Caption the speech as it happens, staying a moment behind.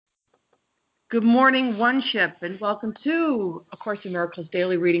Good morning, One Ship, and welcome to A Course in Miracles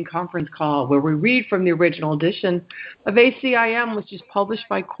Daily Reading Conference Call, where we read from the original edition of ACIM, which is published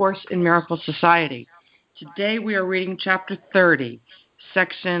by Course in Miracles Society. Today we are reading Chapter 30,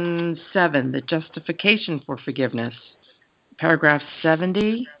 Section 7, The Justification for Forgiveness, paragraphs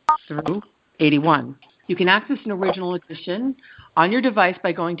 70 through 81. You can access an original edition on your device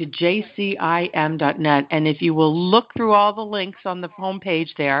by going to jcim.net, and if you will look through all the links on the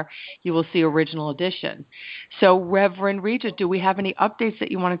homepage there, you will see original edition. So, Reverend Regis, do we have any updates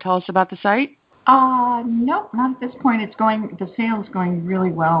that you want to tell us about the site? Nope, not at this point. The sale's going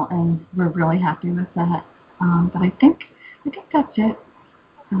really well, and we're really happy with that. But I think that's it.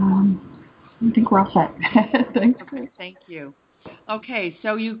 I think we're all set. Thanks. Okay, thank you. Okay,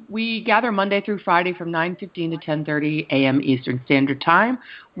 so we gather Monday through Friday from 9:15 to 10:30 a.m. Eastern Standard Time,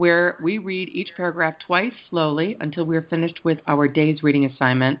 where we read each paragraph twice slowly until we're finished with our day's reading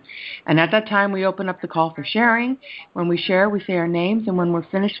assignment. And at that time, we open up the call for sharing. When we share, we say our names, and when we're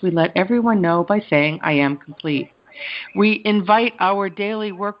finished, we let everyone know by saying, "I am complete." We invite our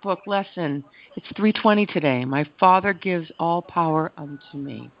daily workbook lesson. It's 3:20 today. My Father gives all power unto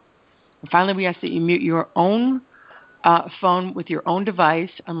me. And finally, we ask that you mute your own phone with your own device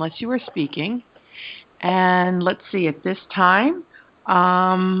unless you are speaking. And let's see, at this time,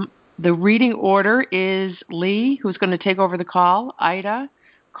 the reading order is Lee, who's going to take over the call, Ida,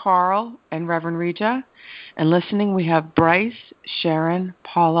 Carl, and Reverend Regia. And listening, we have Bryce, Sharon,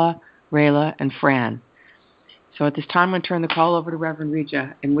 Paula, Rayla, and Fran. So at this time, I'm going to turn the call over to Reverend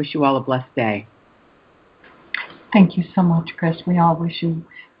Regia and wish you all a blessed day. Thank you so much, Chris. We all wish you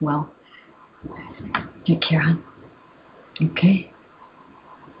well. Take care, hon. Okay.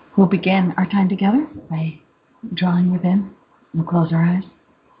 We'll begin our time together by drawing within. We'll close our eyes.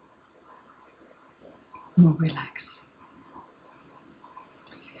 We'll relax.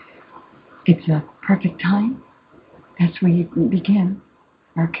 It's a perfect time as we begin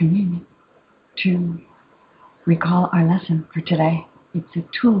our communion to recall our lesson for today. It's a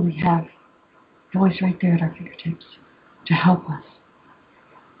tool we have always right there at our fingertips to help us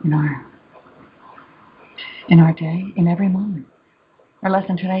in our day, in every moment. Our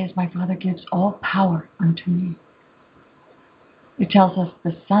lesson today is, my Father gives all power unto me. It tells us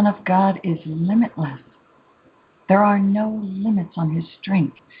the Son of God is limitless. There are no limits on his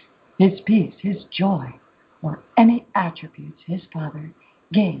strength, his peace, his joy, or any attributes his Father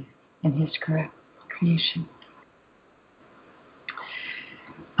gave in his correct creation.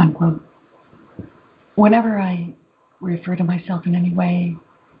 Unquote. Whenever I refer to myself in any way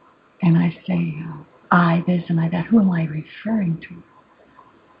and I say, I this and I that, who am I referring to?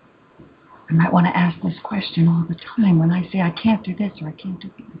 I might want to ask this question all the time when I say I can't do this or I can't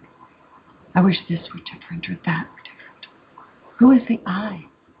do that. I wish this were different or that were different. Who is the I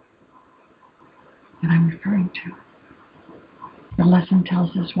that I'm referring to? The lesson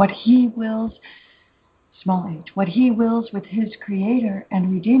tells us what he wills, small h, what he wills with his Creator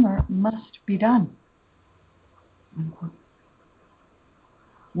and Redeemer must be done. Unquote.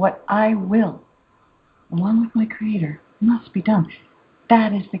 What I will, along with my Creator, must be done.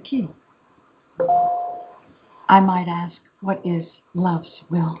 That is the key. I might ask, what is love's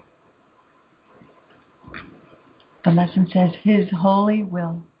will? The lesson says his holy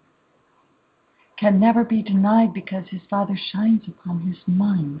will can never be denied because his Father shines upon his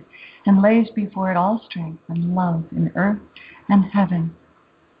mind and lays before it all strength and love in earth and heaven.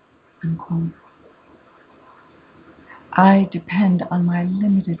 Unquote. I depend on my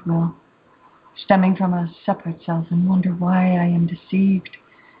limited will, stemming from a separate self, and wonder why I am deceived.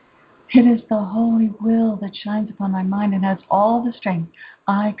 It is the holy will that shines upon my mind and has all the strength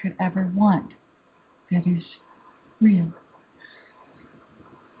I could ever want. That is real.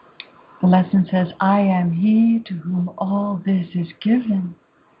 The lesson says, I am he to whom all this is given.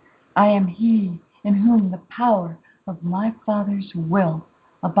 I am he in whom the power of my Father's will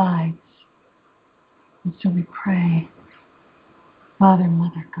abides. And so we pray, Father,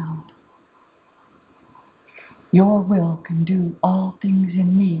 Mother, God, your will can do all things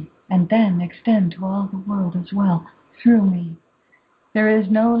in me and then extend to all the world as well through me. There is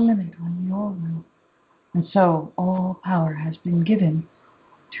no limit on your will. And so all power has been given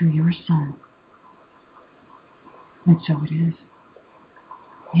to your Son. And so it is.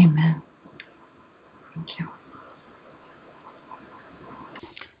 Amen. Thank you.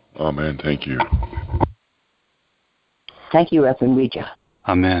 Amen. Thank you. Thank you, Reverend Regia.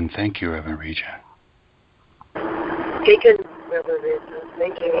 Amen. Thank you, Reverend Regia. Taken, Reverend Regia.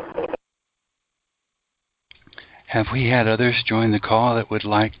 Thank you. Have we had others join the call that would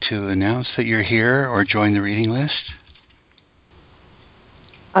like to announce that you're here or join the reading list?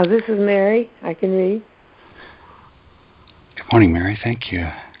 This is Mary. I can read. Good morning, Mary. Thank you.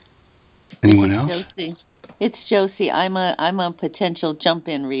 This Anyone is else? Josie. It's Josie. I'm a potential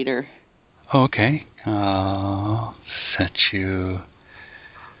jump-in reader. Oh, okay. I'll set you.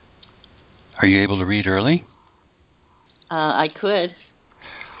 Are you able to read early? I could.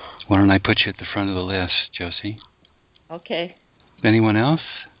 Why don't I put you at the front of the list, Josie? Okay. Anyone else?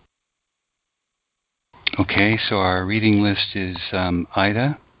 Okay, so our reading list is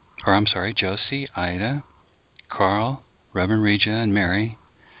Josie, Ida, Carl, Reverend Regia, and Mary.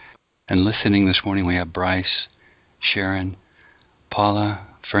 And listening this morning we have Bryce, Sharon, Paula,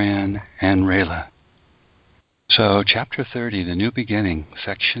 Fran, and Rayla. So Chapter 30, The New Beginning,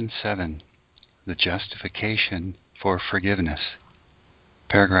 Section 7, The Justification for Forgiveness.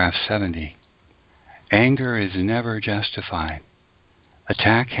 Paragraph 70. Anger is never justified.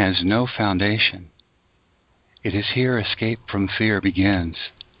 Attack has no foundation. It is here escape from fear begins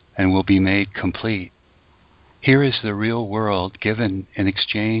and will be made complete. Here is the real world given in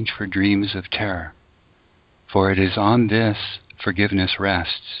exchange for dreams of terror. For it is on this forgiveness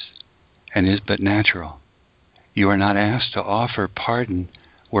rests and is but natural. You are not asked to offer pardon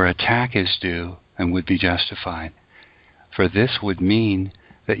where attack is due and would be justified. For this would mean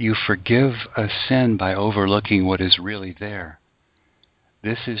that you forgive a sin by overlooking what is really there.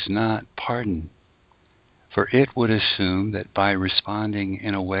 This is not pardon, for it would assume that by responding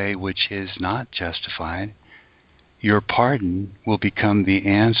in a way which is not justified, your pardon will become the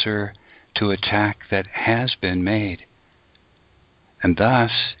answer to attack that has been made. And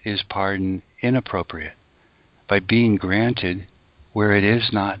thus is pardon inappropriate, by being granted where it is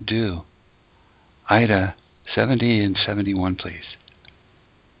not due. Ida, 70 and 71, please.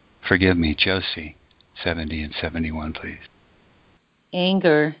 Forgive me, Josie, 70 and 71, please.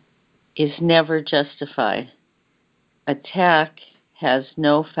 Anger is never justified. Attack has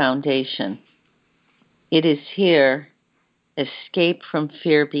no foundation. It is here escape from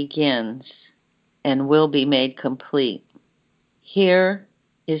fear begins and will be made complete. Here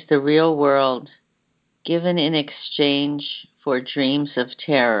is the real world given in exchange for dreams of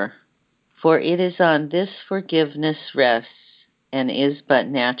terror. For it is on this forgiveness rests and is but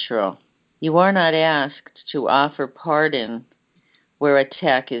natural. You are not asked to offer pardon where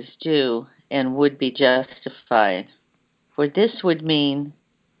attack is due and would be justified. For this would mean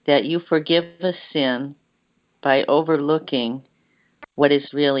that you forgive a sin by overlooking what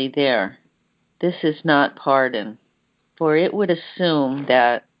is really there. This is not pardon, for it would assume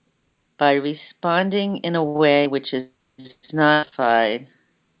that by responding in a way which is not justified,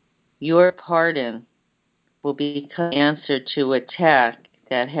 your pardon will become the answer to attack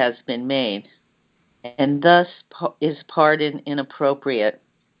that has been made, and thus is pardon inappropriate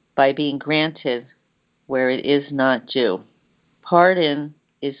by being granted where it is not due. Pardon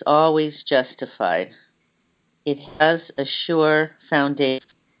is always justified. It has a sure foundation.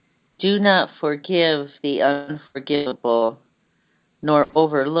 Do not forgive the unforgivable, nor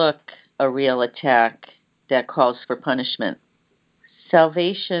overlook a real attack that calls for punishment.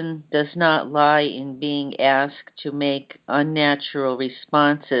 Salvation does not lie in being asked to make unnatural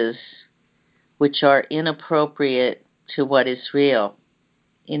responses which are inappropriate to what is real.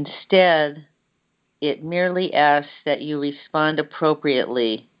 Instead, it merely asks that you respond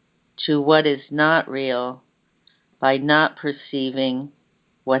appropriately to what is not real by not perceiving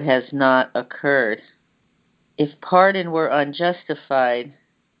what has not occurred. If pardon were unjustified,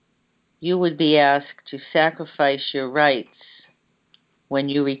 you would be asked to sacrifice your rights when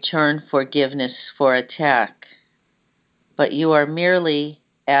you return forgiveness for attack, but you are merely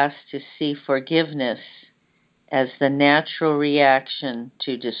asked to see forgiveness as the natural reaction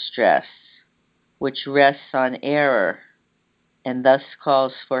to distress, which rests on error and thus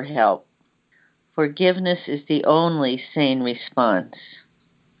calls for help. Forgiveness is the only sane response.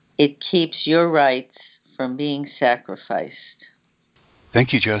 It keeps your rights from being sacrificed.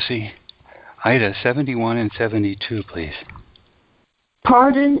 Thank you, Josie. Ida, 71 and 72, please.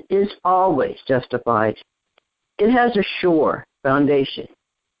 Pardon is always justified. It has a sure foundation.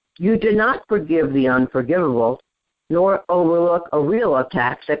 You do not forgive the unforgivable, nor overlook a real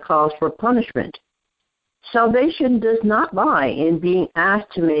attack that calls for punishment. Salvation does not lie in being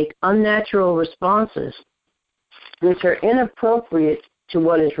asked to make unnatural responses which are inappropriate to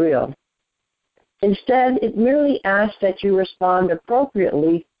what is real. Instead, it merely asks that you respond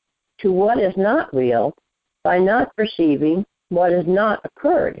appropriately to what is not real by not perceiving what has not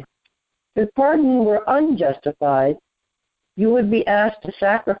occurred. If pardon were unjustified, you would be asked to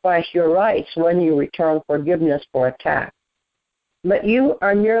sacrifice your rights when you return forgiveness for attack. But you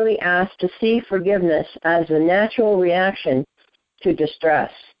are merely asked to see forgiveness as a natural reaction to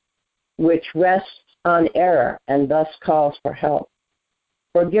distress, which rests on error and thus calls for help.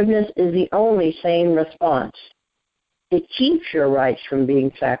 Forgiveness is the only sane response. It keeps your rights from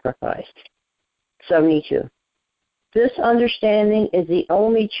being sacrificed. 72. This understanding is the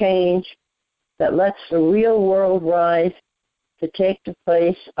only change that lets the real world rise to take the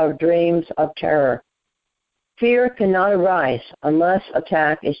place of dreams of terror. Fear cannot arise unless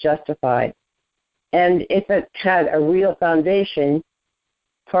attack is justified. And if it had a real foundation,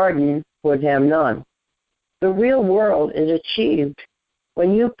 pardon would have none. The real world is achieved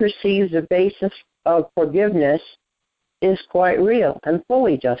when you perceive the basis of forgiveness is quite real and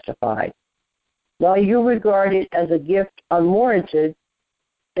fully justified. While you regard it as a gift unwarranted,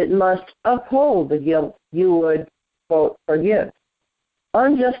 it must uphold the guilt you would, quote, forgive.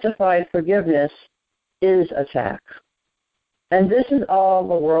 Unjustified forgiveness is attack. And this is all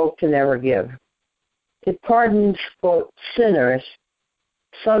the world can ever give. It pardons, quote, sinners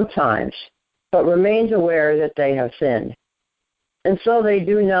sometimes, but remains aware that they have sinned. And so they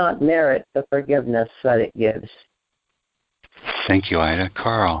do not merit the forgiveness that it gives. Thank you, Ida.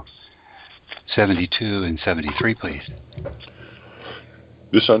 Carl, 72 and 73, please.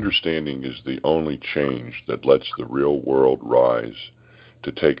 This understanding is the only change that lets the real world rise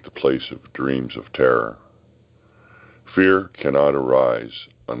to take the place of dreams of terror. Fear cannot arise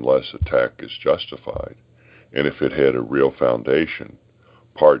unless attack is justified, and if it had a real foundation,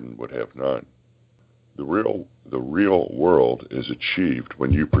 pardon would have none. The real world is achieved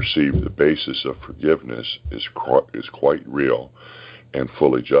when you perceive the basis of forgiveness is quite real and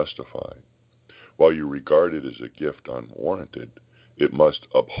fully justified. While you regard it as a gift unwarranted, it must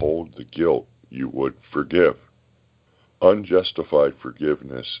uphold the guilt you would forgive. Unjustified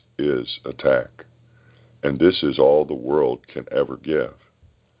forgiveness is attack, and this is all the world can ever give.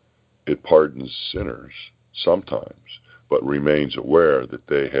 It pardons sinners sometimes, but remains aware that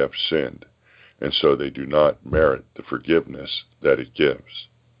they have sinned, and so they do not merit the forgiveness that it gives.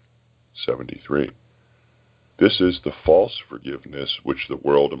 73. This is the false forgiveness which the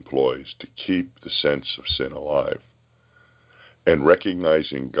world employs to keep the sense of sin alive. And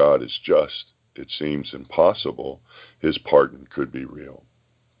recognizing God is just, it seems impossible his pardon could be real.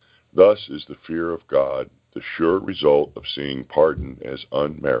 Thus is the fear of God the sure result of seeing pardon as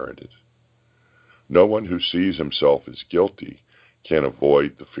unmerited. No one who sees himself as guilty can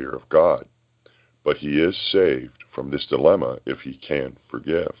avoid the fear of God, but he is saved from this dilemma if he can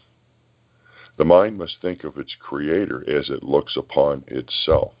forgive. The mind must think of its Creator as it looks upon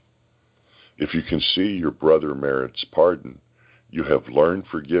itself. If you can see your brother merits pardon, you have learned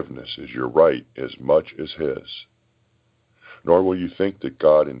forgiveness as your right as much as his. Nor will you think that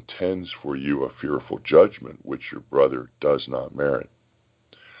God intends for you a fearful judgment which your brother does not merit.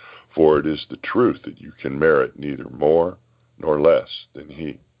 For it is the truth that you can merit neither more nor less than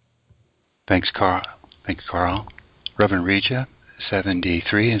he. Thanks, Carl. Reverend Regia,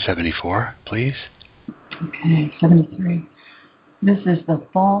 73 and 74, please. Okay, 73. This is the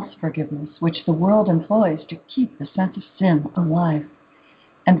false forgiveness which the world employs to keep the sense of sin alive.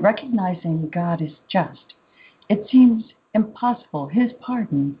 And recognizing God is just, it seems impossible his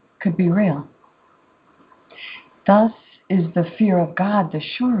pardon could be real. Thus is the fear of God the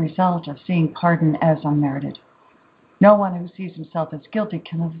sure result of seeing pardon as unmerited. No one who sees himself as guilty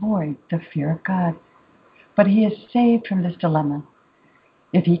can avoid the fear of God, but he is saved from this dilemma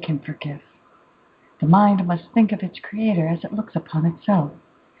if he can forgive. The mind must think of its Creator as it looks upon itself.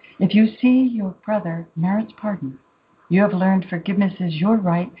 If you see your brother merits pardon, you have learned forgiveness is your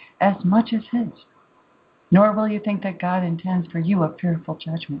right as much as his. Nor will you think that God intends for you a fearful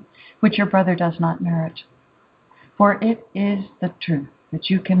judgment, which your brother does not merit. For it is the truth that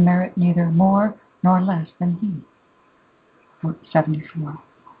you can merit neither more nor less than he. 74.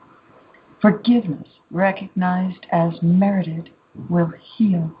 Forgiveness, recognized as merited, will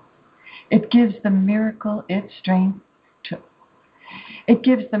heal. It gives the miracle its strength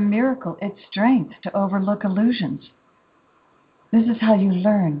to overlook illusions. This is how you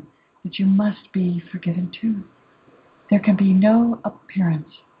learn that you must be forgiven too. There can be no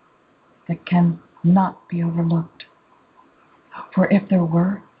appearance that can not be overlooked. For if there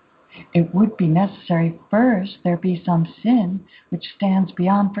were, it would be necessary first there be some sin which stands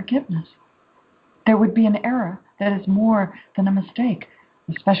beyond forgiveness. There would be an error that is more than a mistake,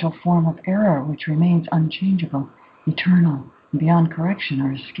 a special form of error which remains unchangeable, eternal, and beyond correction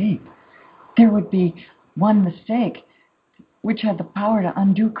or escape. There would be one mistake which had the power to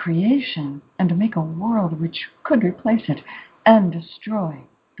undo creation and to make a world which could replace it and destroy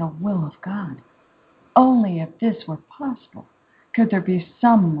the will of God. Only if this were possible Could there be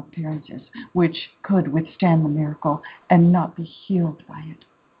some appearances which could withstand the miracle and not be healed by it?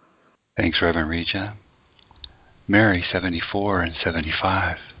 Thanks, Reverend Regia. Mary, 74 and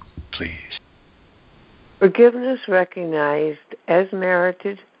 75, please. Forgiveness recognized as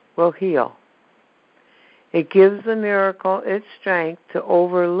merited will heal. It gives the miracle its strength to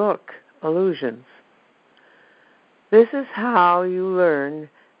overlook illusions. This is how you learn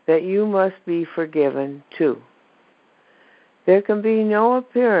that you must be forgiven too. There can be no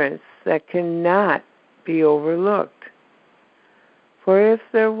appearance that cannot be overlooked. For if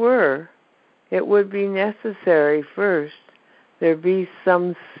there were, it would be necessary first there be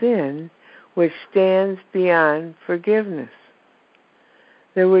some sin which stands beyond forgiveness.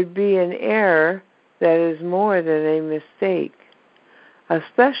 There would be an error that is more than a mistake, a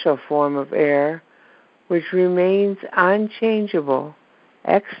special form of error which remains unchangeable,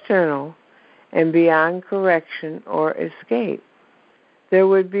 external, and beyond correction or escape. There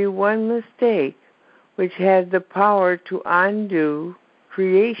would be one mistake which had the power to undo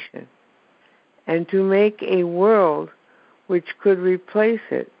creation and to make a world which could replace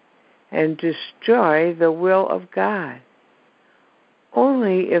it and destroy the will of God.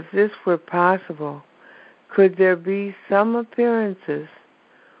 Only if this were possible could there be some appearances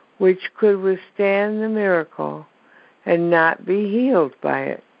which could withstand the miracle and not be healed by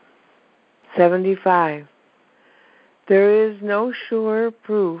it. 75. There is no surer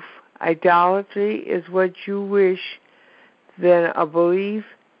proof idolatry is what you wish than a belief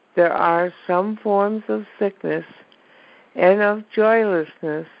there are some forms of sickness and of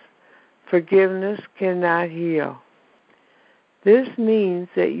joylessness forgiveness cannot heal. This means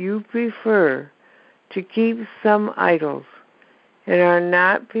that you prefer to keep some idols and are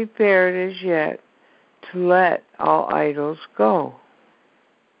not prepared as yet to let all idols go.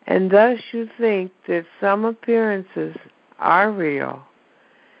 And thus you think that some appearances are real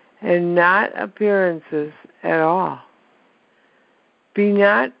and not appearances at all. Be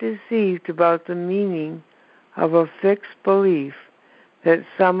not deceived about the meaning of a fixed belief that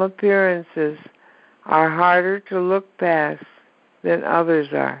some appearances are harder to look past than others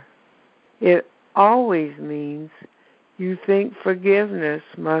are. It always means you think forgiveness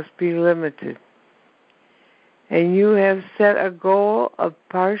must be limited, and you have set a goal of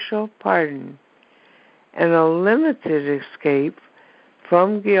partial pardon and a limited escape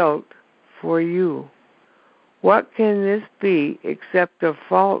from guilt for you. What can this be except a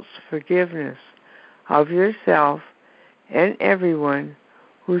false forgiveness of yourself and everyone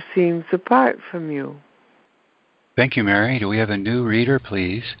who seems apart from you? Thank you, Mary. Do we have a new reader,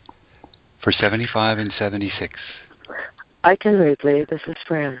 please, for 75 and 76? I can read, Lee. This is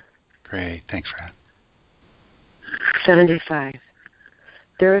Fran. Great. Thanks, Fran. 75.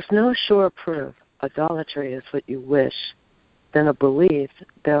 There is no sure proof idolatry is what you wish than a belief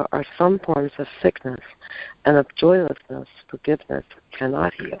there are some forms of sickness and of joylessness forgiveness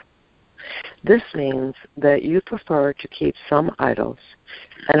cannot heal. This means that you prefer to keep some idols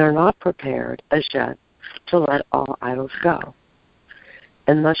and are not prepared as yet to let all idols go.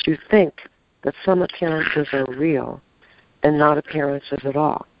 And thus you think that some appearances are real and not appearances at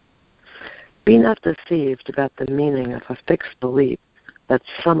all. Be not deceived about the meaning of a fixed belief that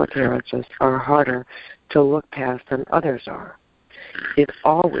some appearances are harder to look past than others are. It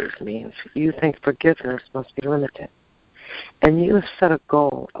always means you think forgiveness must be limited, and you have set a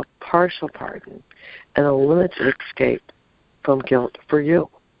goal of partial pardon and a limited escape from guilt for you.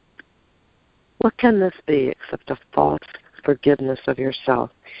 What can this be except a false forgiveness of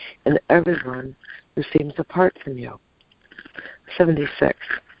yourself and everyone who seems apart from you? 76.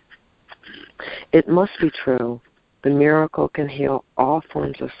 It must be true the miracle can heal all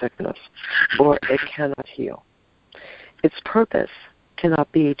forms of sickness, or it cannot heal. Its purpose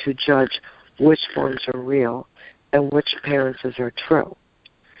cannot be to judge which forms are real and which appearances are true.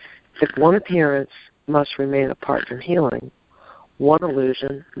 If one appearance must remain apart from healing, one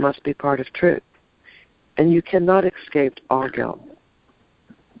illusion must be part of truth, and you cannot escape all guilt,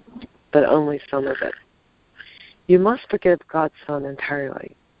 but only some of it. You must forgive God's Son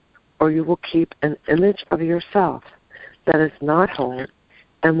entirely, or you will keep an image of yourself that is not whole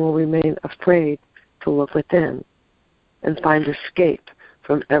and will remain afraid to look within and find escape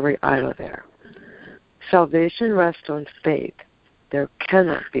from every idol there. Salvation rests on faith. There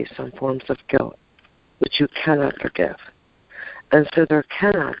cannot be some forms of guilt which you cannot forgive. And so there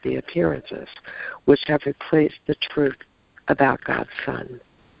cannot be appearances which have replaced the truth about God's Son.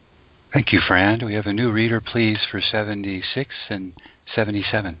 Thank you, Fran. Do we have a new reader, please, for 76 and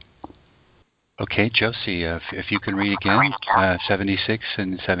 77? Okay, Josie, if you can read again, 76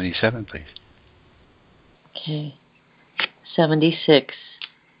 and 77, please. Okay. 76.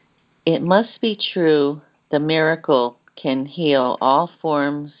 It must be true the miracle can heal all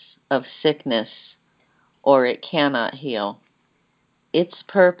forms of sickness, or it cannot heal. Its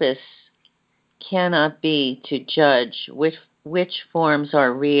purpose cannot be to judge which forms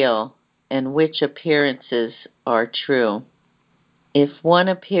are real and which appearances are true. If one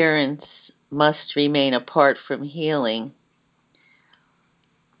appearance must remain apart from healing,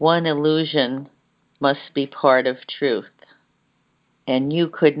 one illusion must be part of truth, and you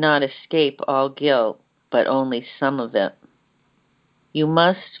could not escape all guilt, but only some of it. You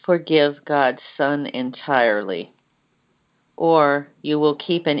must forgive God's Son entirely, or you will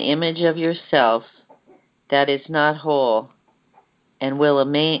keep an image of yourself that is not whole and will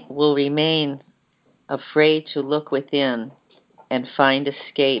remain afraid to look within and find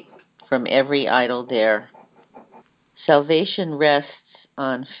escape from every idol there. Salvation rests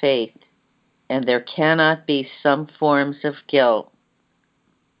on faith, and there cannot be some forms of guilt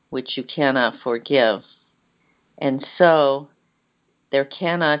which you cannot forgive. And so, there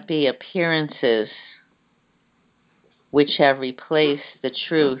cannot be appearances which have replaced the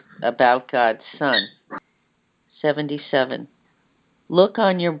truth about God's Son. 77. Look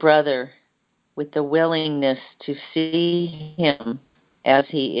on your brother with the willingness to see him as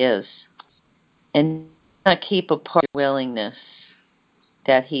he is, and not keep apart your willingness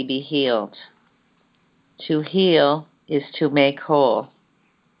that he be healed. To heal is to make whole,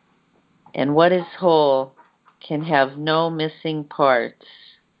 and what is whole can have no missing parts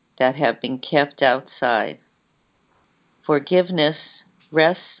that have been kept outside. Forgiveness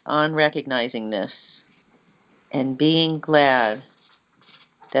rests on recognizing this and being glad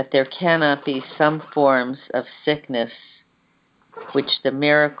that there cannot be some forms of sickness which the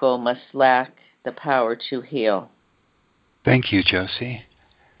miracle must lack the power to heal. Thank you, Josie.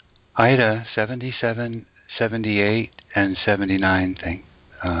 Ida, 77, 78, and 79,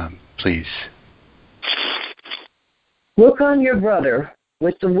 please. Look on your brother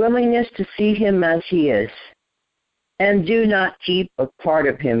with the willingness to see him as he is, and do not keep a part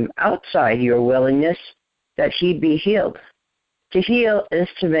of him outside your willingness that he be healed. To heal is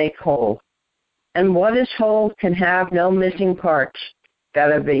to make whole, and what is whole can have no missing parts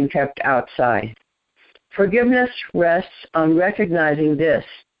that have been kept outside. Forgiveness rests on recognizing this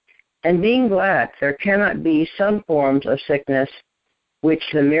and being glad there cannot be some forms of sickness which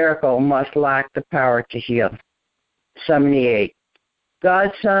the miracle must lack the power to heal. 78.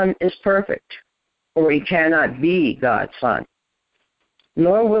 God's Son is perfect, or he cannot be God's Son.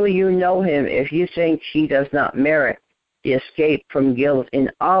 Nor will you know him if you think he does not merit the escape from guilt in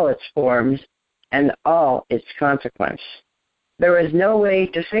all its forms and all its consequence. There is no way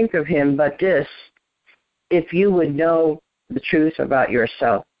to think of him but this, if you would know the truth about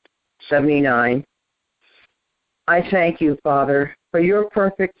yourself. 79. I thank you, Father, for your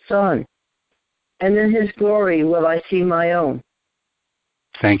perfect Son, and in his glory will I see my own.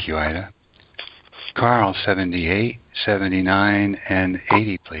 Thank you, Ida. Carl, 78, 79, and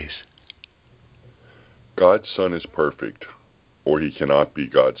 80, please. God's Son is perfect, or he cannot be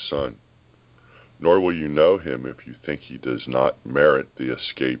God's Son. Nor will you know him if you think he does not merit the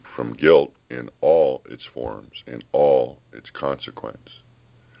escape from guilt in all its forms and all its consequence.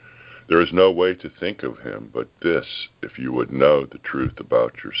 There is no way to think of him but this, if you would know the truth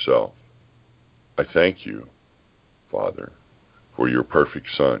about yourself. I thank you, Father, for your perfect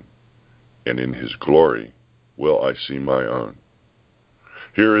Son, and in his glory will I see my own.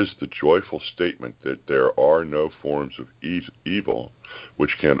 Here is the joyful statement that there are no forms of evil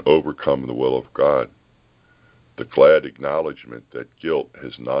which can overcome the will of God. The glad acknowledgement that guilt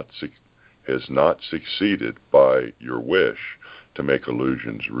has not succeeded by your wish to make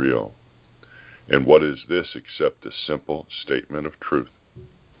illusions real. And what is this except a simple statement of truth?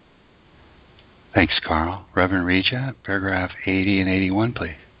 Thanks, Carl. Reverend Regia, paragraph 80 and 81,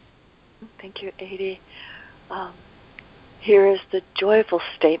 please. Thank you, 80. Here is the joyful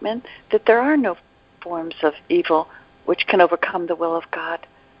statement that there are no forms of evil which can overcome the will of God.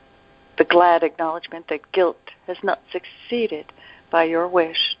 The glad acknowledgement that guilt has not succeeded by your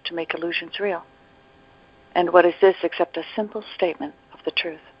wish to make illusions real. And what is this except a simple statement of the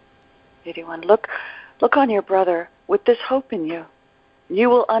truth? 81. Look on your brother with this hope in you. You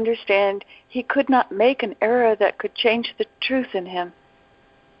will understand he could not make an error that could change the truth in him.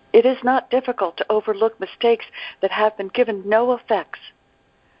 It is not difficult to overlook mistakes that have been given no effects.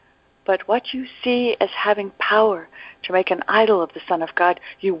 But what you see as having power to make an idol of the Son of God,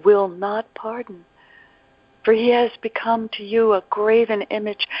 you will not pardon. For he has become to you a graven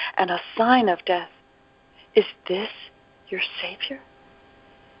image and a sign of death. Is this your Savior?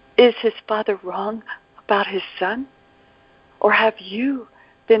 Is his Father wrong about his Son? Or have you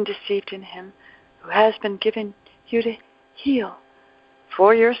been deceived in him who has been given you to heal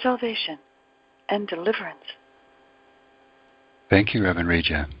for your salvation and deliverance? Thank you, Reverend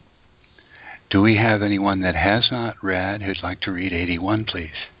Regia. Do we have anyone that has not read who'd like to read 81, please?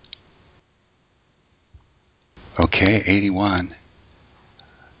 Okay, 81.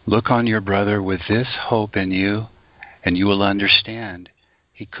 Look on your brother with this hope in you, and you will understand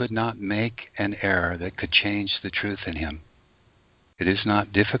he could not make an error that could change the truth in him. It is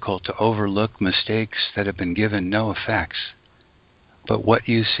not difficult to overlook mistakes that have been given no effects. But what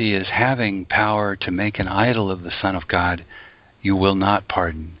you see as having power to make an idol of the Son of God, you will not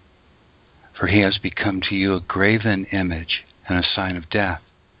pardon. For he has become to you a graven image and a sign of death.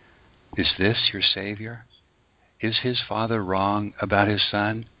 Is this your Savior? Is his Father wrong about his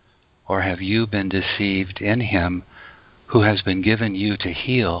Son? Or have you been deceived in him who has been given you to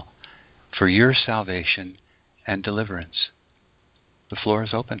heal for your salvation and deliverance? The floor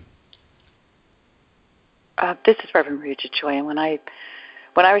is open. This is Reverend Rita Joy, and when I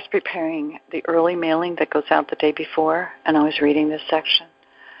was preparing the early mailing that goes out the day before, and I was reading this section,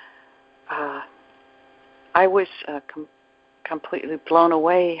 I was completely blown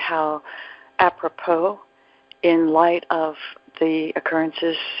away how apropos, in light of the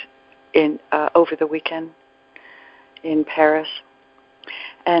occurrences in over the weekend in Paris,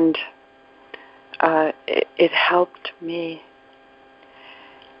 and it helped me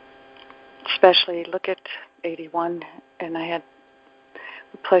especially look at 81, and I had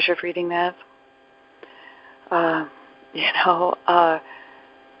the pleasure of reading that.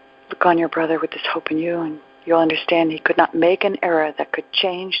 Look on your brother with this hope in you, and you'll understand he could not make an error that could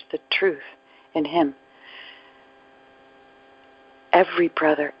change the truth in him. Every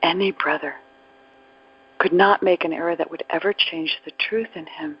brother, any brother, could not make an error that would ever change the truth in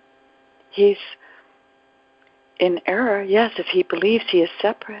him. He's in error, yes, if he believes he is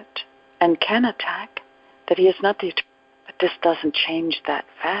separate and can attack, that he is not the truth. But this doesn't change that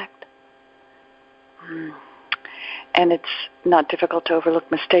fact. And it's not difficult to overlook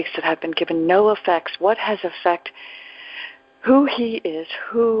mistakes that have been given no effects. What has effect? Who he is,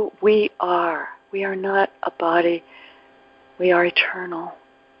 who we are. We are not a body. We are eternal.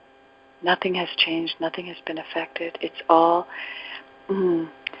 Nothing has changed. Nothing has been affected. It's all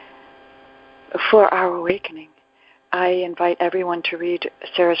for our awakening. I invite everyone to read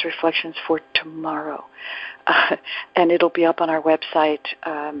Sarah's reflections for tomorrow. And it'll be up on our website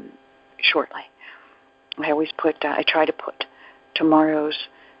shortly. I try to put tomorrow's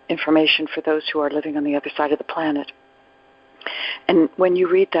information for those who are living on the other side of the planet. And when you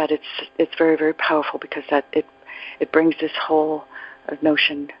read that, it's very, very powerful, because that it brings this whole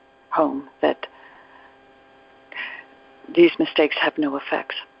notion home that these mistakes have no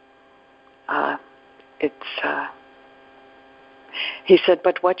effects. He said,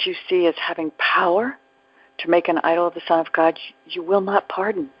 but what you see as having power to make an idol of the Son of God, you will not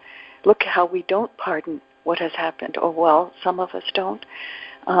pardon. Look how we don't pardon what has happened. Or, well, some of us don't.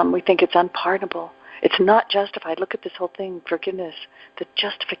 We think it's unpardonable. It's not justified. Look at this whole thing, forgiveness, the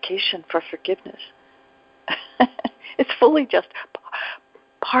justification for forgiveness. It's fully just.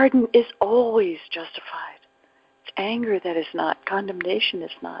 Pardon is always justified. It's anger that is not. Condemnation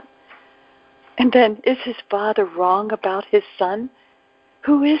is not. And then, is his Father wrong about his Son?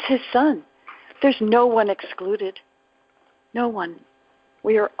 Who is his Son? There's no one excluded. No one.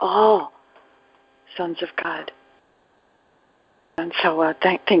 We are all sons of God. And so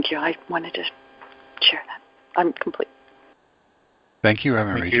thank you. I wanted to share that. I'm complete. Thank you,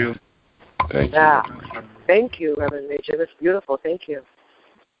 Reverend Regia. Thank you. Yeah. Thank you, Reverend Regia. That's beautiful. Thank you.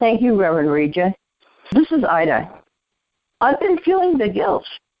 Thank you, Reverend Regia. This is Ida. I've been feeling the guilt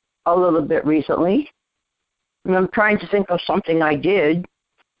a little bit recently. And I'm trying to think of something I did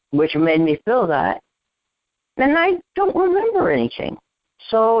which made me feel that. And I don't remember anything.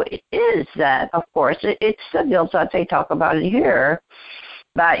 So it is that, of course, it's the guilt that they talk about it here.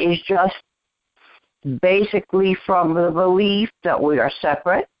 That is just basically from the belief that we are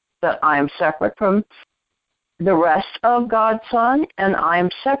separate, that I am separate from the rest of God's Son, and I am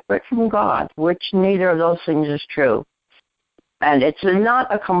separate from God, which neither of those things is true. And it's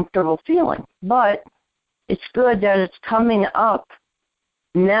not a comfortable feeling, but it's good that it's coming up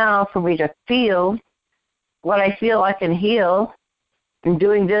now for me to feel what I feel I can heal. And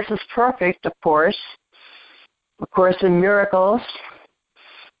doing this is perfect, of course. Of course, in miracles,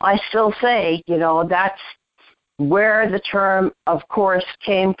 I still say, that's where the term "of course"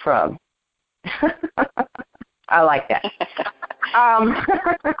 came from. I like that.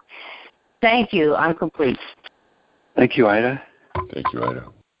 Thank you. I'm complete. Thank you, Ida. Thank you, Ida.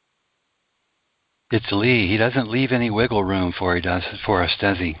 It's Lee. He doesn't leave any wiggle room for us,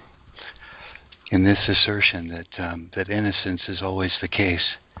 does he? In this assertion that innocence is always the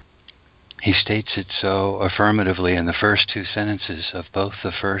case. He states it so affirmatively in the first two sentences of both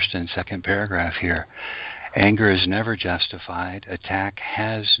the first and second paragraph here. Anger is never justified. Attack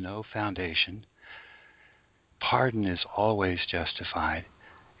has no foundation. Pardon is always justified.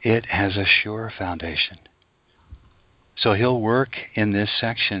 It has a sure foundation. So he'll work in this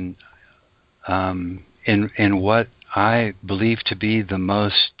section in what I believe to be the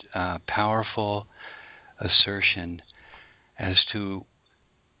most powerful assertion as to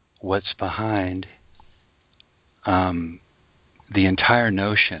what's behind the entire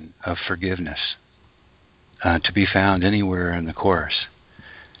notion of forgiveness to be found anywhere in the Course.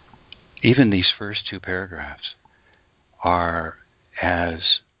 Even these first two paragraphs are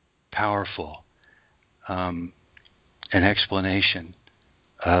as powerful an explanation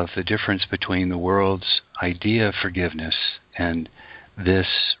of the difference between the world's idea of forgiveness and this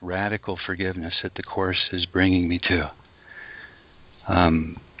radical forgiveness that the Course is bringing me to.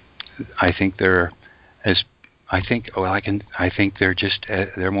 I think they're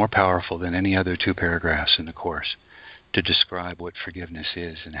they're more powerful than any other two paragraphs in the Course to describe what forgiveness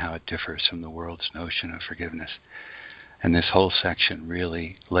is and how it differs from the world's notion of forgiveness. And this whole section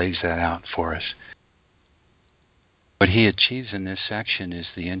really lays that out for us. What he achieves in this section is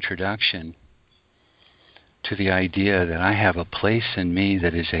the introduction to the idea that I have a place in me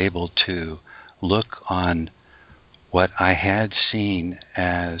that is able to look on what I had seen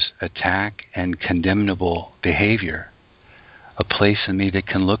as attack and condemnable behavior, a place in me that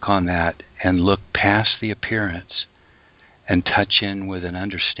can look on that and look past the appearance and touch in with an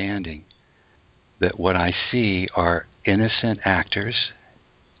understanding that what I see are innocent actors,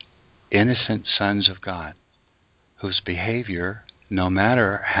 innocent sons of God, whose behavior, no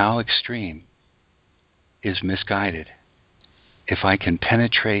matter how extreme, is misguided. If I can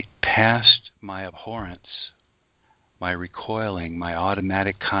penetrate past my abhorrence, my recoiling, my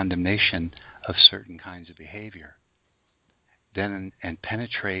automatic condemnation of certain kinds of behavior, then and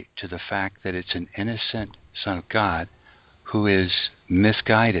penetrate to the fact that it's an innocent son of God who is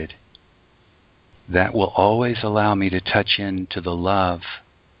misguided, that will always allow me to touch into the love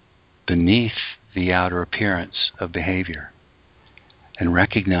beneath the outer appearance of behavior and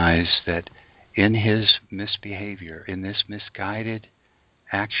recognize that in his misbehavior, in this misguided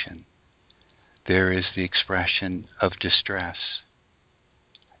action, there is the expression of distress.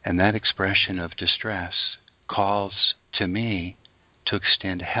 And that expression of distress calls to me to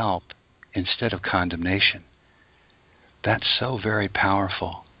extend help instead of condemnation. That's so very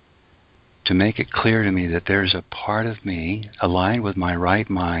powerful. To make it clear to me that there's a part of me aligned with my right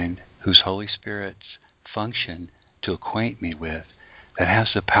mind whose Holy Spirit's function to acquaint me with that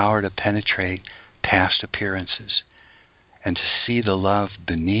has the power to penetrate past appearances and to see the love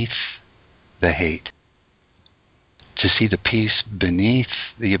beneath the hate, to see the peace beneath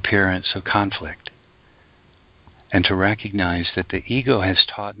the appearance of conflict, and to recognize that the ego has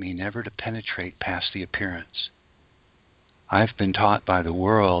taught me never to penetrate past the appearance. I've been taught by the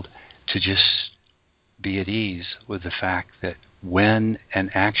world to just be at ease with the fact that when an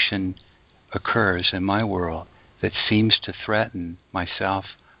action occurs in my world that seems to threaten myself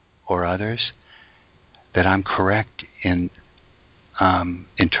or others, that I'm correct in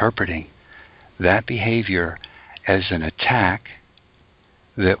interpreting that behavior as an attack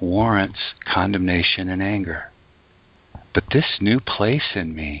that warrants condemnation and anger. But this new place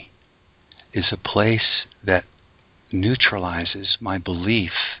in me is a place that neutralizes my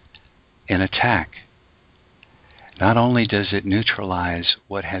belief in attack. Not only does it neutralize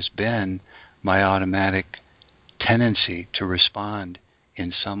what has been my automatic tendency to respond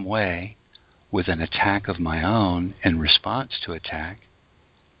in some way with an attack of my own in response to attack,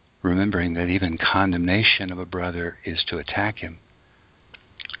 remembering that even condemnation of a brother is to attack him.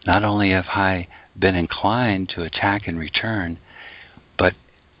 Not only have I been inclined to attack in return, but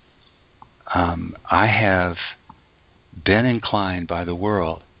I have been inclined by the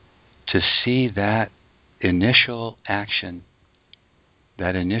world to see that initial action,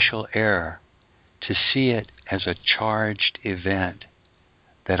 that initial error, to see it as a charged event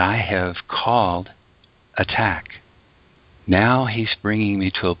that I have called attack. Now he's bringing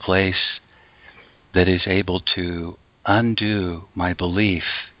me to a place that is able to undo my belief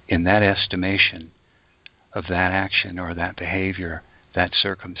in that estimation of that action or that behavior, that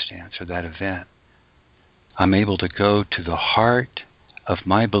circumstance or that event. I'm able to go to the heart of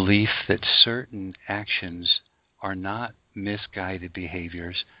my belief that certain actions are not misguided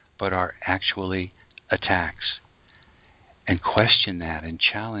behaviors, but are actually attacks, and question that and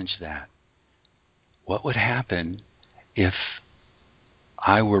challenge that what would happen if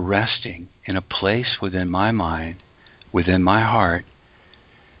I were resting in a place within my mind, within my heart,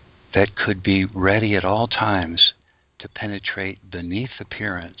 that could be ready at all times to penetrate beneath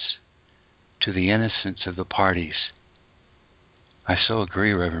appearance to the innocence of the parties. I so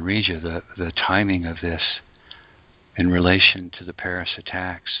agree, Reverend Regia, the timing of this in relation to the Paris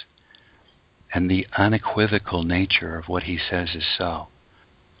attacks and the unequivocal nature of what he says is so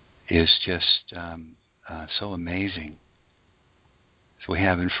is just so amazing. So we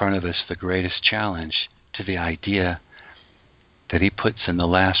have in front of us the greatest challenge to the idea that he puts in the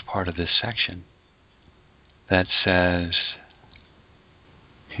last part of this section that says,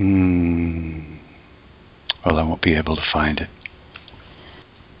 well, I won't be able to find it.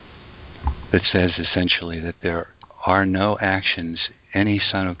 That says essentially that there are no actions any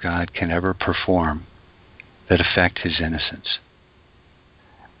Son of God can ever perform that affect his innocence.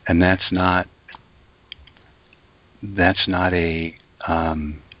 And that's not a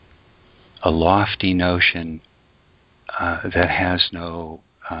lofty notion that has no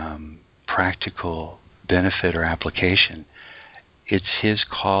practical benefit or application. It's his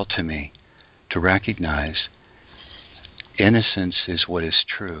call to me to recognize innocence is what is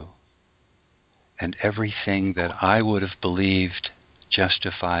true, and everything that I would have believed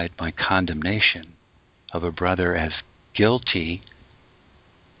justified my condemnation of a brother as guilty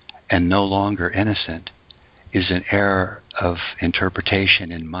and no longer innocent is an error of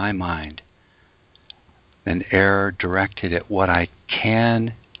interpretation in my mind, an error directed at what I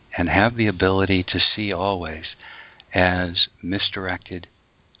can and have the ability to see always as misdirected,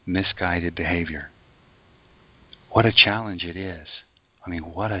 misguided behavior. What a challenge it is. I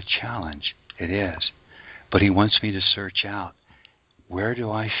mean, what a challenge it is. But he wants me to search out, where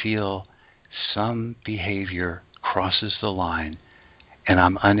do I feel some behavior crosses the line and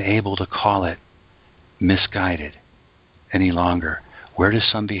I'm unable to call it misguided any longer? Where does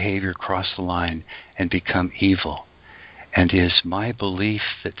some behavior cross the line and become evil? And is my belief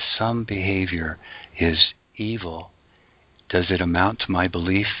that some behavior is evil, does it amount to my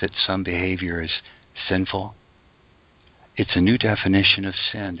belief that some behavior is sinful? It's a new definition of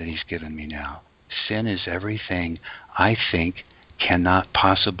sin that he's given me now. Sin is everything I think cannot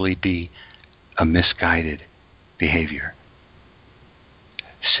possibly be a misguided behavior.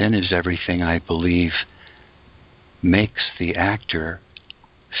 Sin is everything I believe makes the actor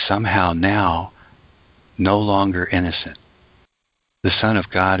somehow now no longer innocent. The Son of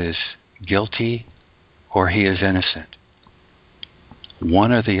God is guilty or he is innocent.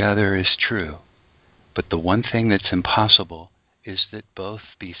 One or the other is true, but the one thing that's impossible is that both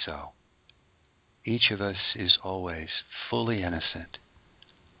be so. Each of us is always fully innocent,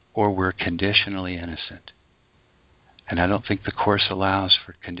 or we're conditionally innocent. And I don't think the Course allows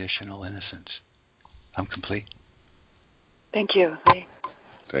for conditional innocence. I'm complete. Thank you.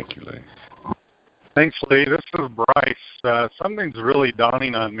 Thank you, Lee. Thanks, Lee. This is Bryce. Something's really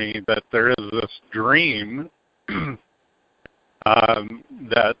dawning on me that there is this dream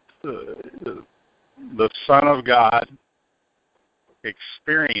that the Son of God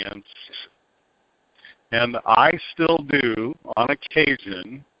experienced, and I still do on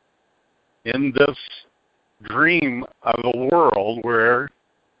occasion, in this dream of a world where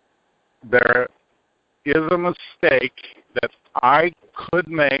there is a mistake that I could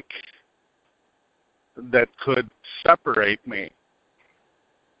make that could separate me.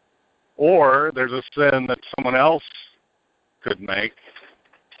 Or there's a sin that someone else could make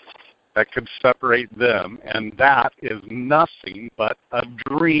that could separate them, and that is nothing but a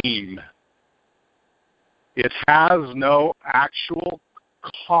dream. It has no actual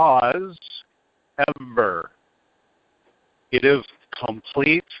cause ever. It is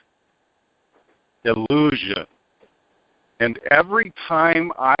complete illusion. And every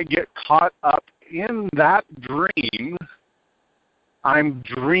time I get caught up in that dream, I'm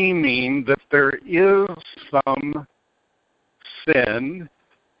dreaming that there is some sin,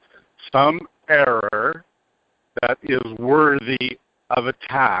 some error that is worthy of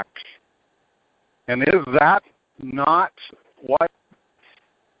attack. And is that not what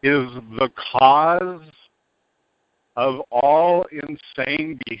is the cause of all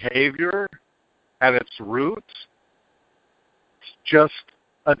insane behavior at its root? It's just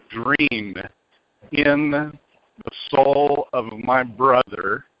a dream in the soul of my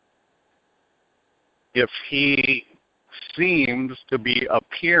brother. If he seems to be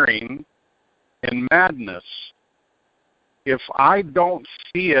appearing in madness, if I don't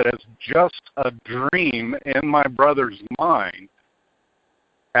see it as just a dream in my brother's mind,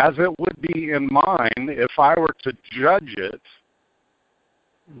 as it would be in mine if I were to judge it,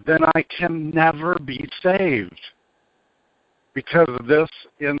 then I can never be saved. Because this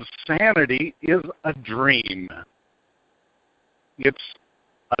insanity is a dream. It's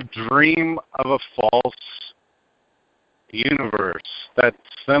a dream of a false universe that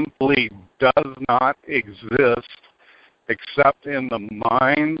simply does not exist except in the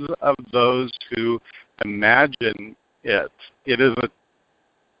minds of those who imagine it. It is a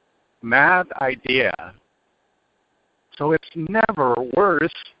mad idea. So it's never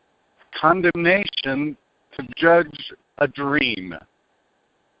worth condemnation to judge a dream.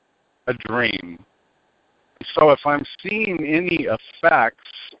 A dream. So if I'm seeing any effects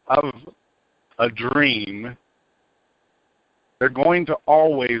of a dream, they're going to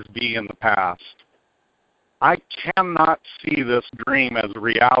always be in the past. I cannot see this dream as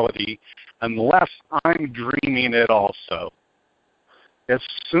reality unless I'm dreaming it also. As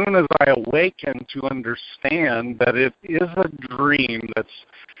soon as I awaken to understand that it is a dream that's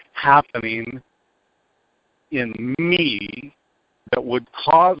happening in me that would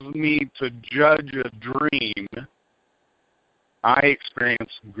cause me to judge a dream, I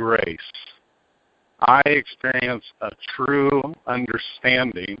experience grace. I experience a true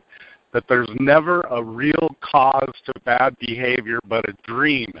understanding that there's never a real cause to bad behavior but a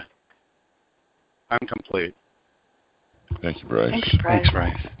dream. I'm complete. Thank you, Bryce. Thanks,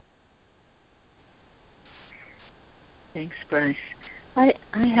 Bryce. Thanks, Bryce. I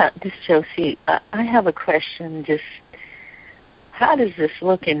have this, Josie. I have a question. Just how does this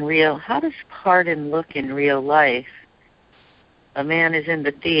look in real? How does pardon look in real life? A man is in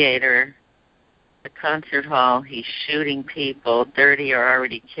the theater, the concert hall. He's shooting people. 30 are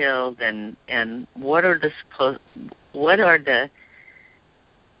already killed. And what are the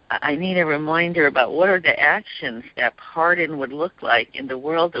I need a reminder about what are the actions that pardon would look like in the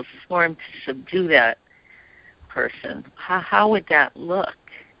world of form to subdue that person. How would that look?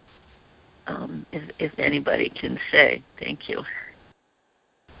 If anybody can say. Thank you.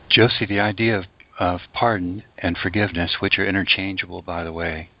 Josie, the idea of pardon and forgiveness, which are interchangeable, by the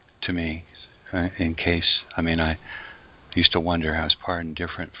way, to me, I used to wonder, how is pardon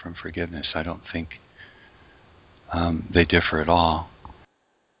different from forgiveness? I don't think they differ at all.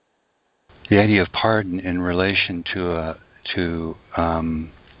 The idea of pardon in relation to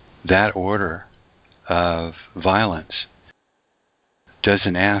that order of violence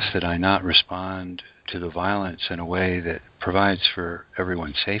doesn't ask that I not respond to the violence in a way that provides for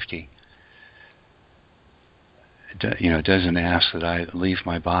everyone's safety. It doesn't ask that I leave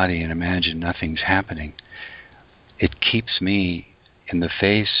my body and imagine nothing's happening. It keeps me in the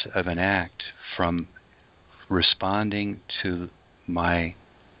face of an act from responding to my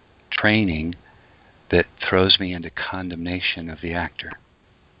training that throws me into condemnation of the actor.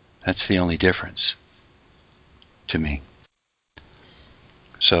 That's the only difference to me.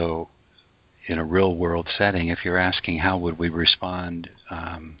 So in a real world setting, if you're asking how would we respond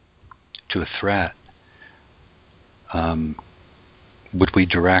to a threat, would we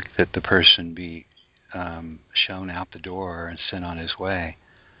direct that the person be shown out the door and sent on his way,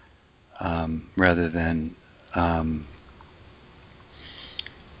 rather than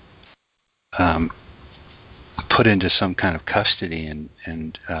put into some kind of custody and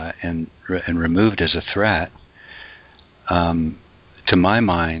removed as a threat? To my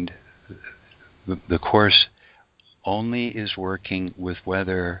mind, the Course only is working with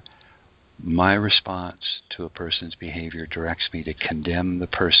whether my response to a person's behavior directs me to condemn the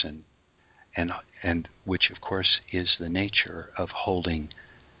person, and which of course is the nature of holding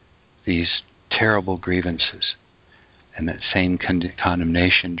these terrible grievances. And that same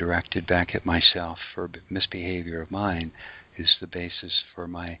condemnation directed back at myself for misbehavior of mine is the basis for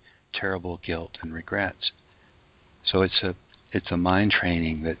my terrible guilt and regrets. So it's a mind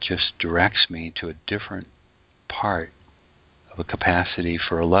training that just directs me to a different part of a capacity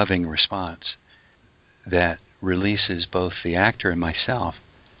for a loving response that releases both the actor and myself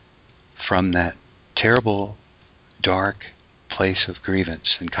from that terrible, dark place of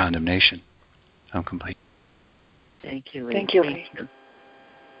grievance and condemnation. I'm complete. Thank you. Thank you.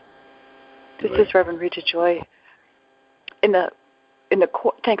 This is Reverend Rita Joy.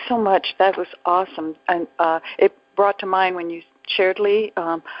 Thanks so much. That was awesome, and it brought to mind when you shared, Lee,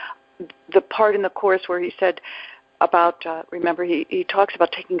 the part in the Course where he said about. Remember, he talks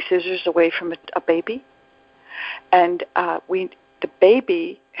about taking scissors away from a baby, and the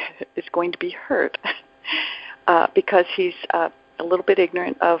baby is going to be hurt because he's a little bit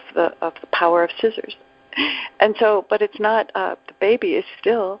ignorant of the power of scissors. And so, but it's not, the baby is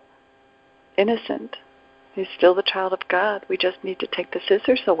still innocent. He's still the child of God. We just need to take the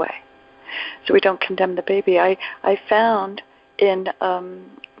scissors away so we don't condemn the baby. I found in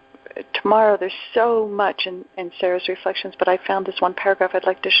tomorrow, there's so much in Sarah's reflections, but I found this one paragraph I'd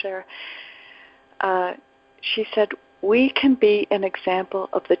like to share. She said, we can be an example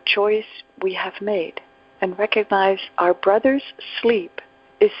of the choice we have made and recognize our brother's sleep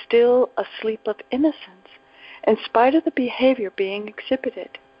is still a sleep of innocence in spite of the behavior being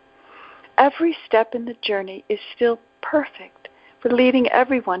exhibited. Every step in the journey is still perfect for leading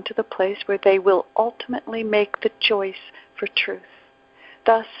everyone to the place where they will ultimately make the choice for truth.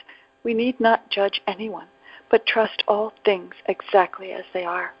 Thus, we need not judge anyone, but trust all things exactly as they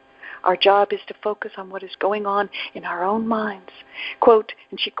are. Our job is to focus on what is going on in our own minds. Quote,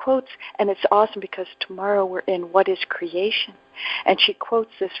 and she quotes, and it's awesome because tomorrow we're in What is Creation? And she quotes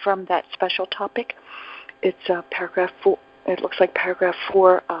this from that special topic. It's paragraph 4. It looks like paragraph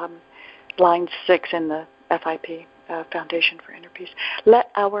 4, line 6 in the FIP, Foundation for Inner Peace. Let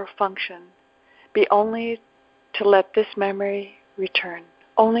our function be only to let this memory return,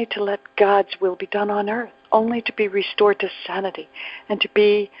 only to let God's will be done on earth, only to be restored to sanity, and to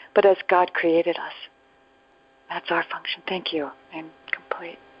be but as God created us. That's our function. Thank you. I'm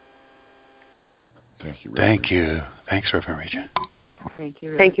complete. Thank you, Reverend. Thank you. Thanks, Reverend Regent. Thank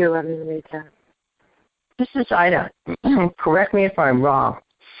you. Thank you, Reverend Rita. This is Ida. Correct me if I'm wrong.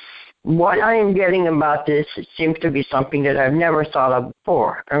 What I am getting about this, it seems to be something that I've never thought of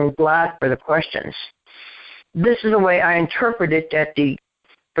before. I'm glad for the questions. This is the way I interpret it, that the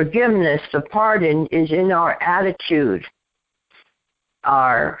forgiveness, the pardon, is in our attitude,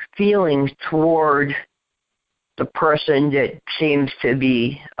 our feelings toward the person that seems to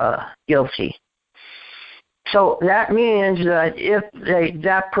be guilty. So that means that if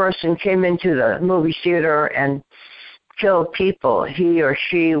that person came into the movie theater and killed people, he or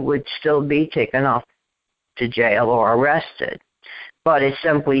she would still be taken off to jail or arrested. But it's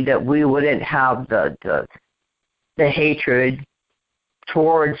simply that we wouldn't have the hatred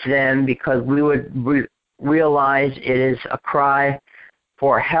towards them because we would realize it is a cry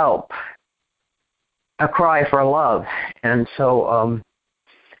for help, a cry for love. And so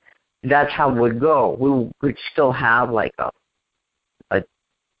that's how it would go. We would still have like a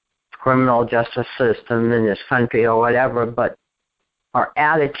criminal justice system in this country or whatever, but our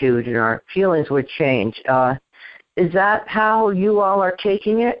attitude and our feelings would change. Is that how you all are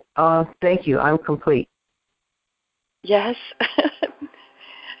taking it? Thank you. I'm complete. Yes.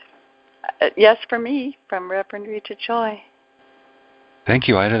 Yes, for me, from Reverend Rita Joy. Thank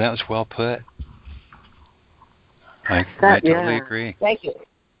you, Ida. That was well put. I totally agree. Thank you.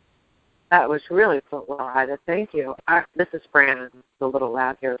 That was really put well, Ida. Thank you. This is Fran. It's a little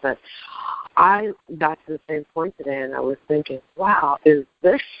loud here, but I got to the same point today, and I was thinking, wow, is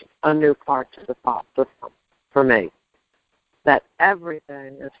this a new part to the thought system for me? That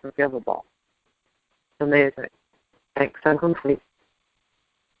everything is forgivable. Amazing. Thanks. I'm complete.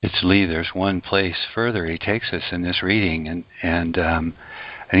 It's Lee. There's one place further he takes us in this reading, and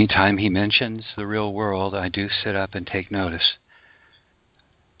anytime he mentions the real world, I do sit up and take notice.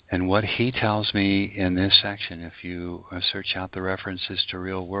 And what he tells me in this section, if you search out the references to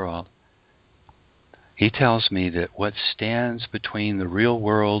real world, he tells me that what stands between the real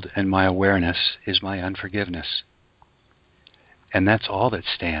world and my awareness is my unforgiveness. And that's all that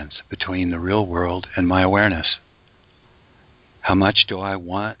stands between the real world and my awareness. How much do I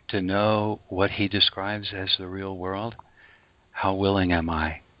want to know what he describes as the real world? How willing am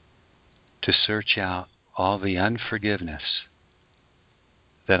I to search out all the unforgiveness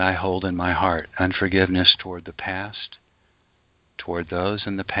that I hold in my heart? Unforgiveness toward the past, toward those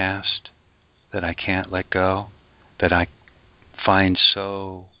in the past that I can't let go, that I find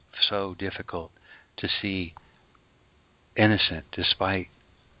so difficult to see innocent despite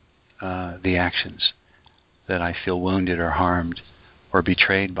the actions that I feel wounded or harmed or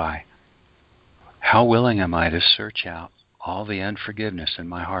betrayed by. How willing am I to search out all the unforgiveness in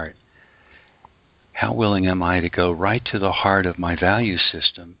my heart? How willing am I to go right to the heart of my value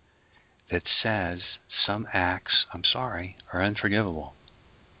system that says some acts, I'm sorry, are unforgivable?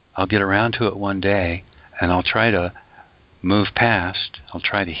 I'll get around to it one day, and I'll try to move past. I'll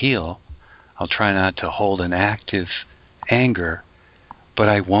try to heal. I'll try not to hold an active anger, but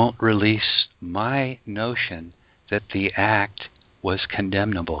I won't release my notion that the act was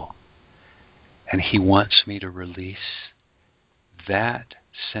condemnable. And he wants me to release that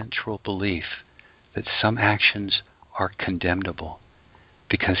central belief that some actions are condemnable,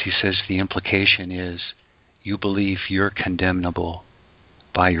 because he says the implication is you believe you're condemnable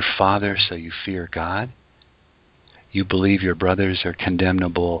by your father, so you fear God. You believe your brothers are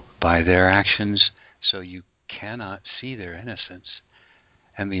condemnable by their actions, so you cannot see their innocence.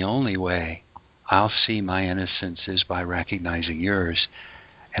 And the only way I'll see my innocence is by recognizing yours,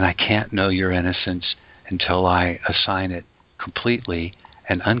 and I can't know your innocence until I assign it completely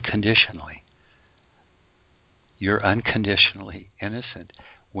and unconditionally. You're unconditionally innocent.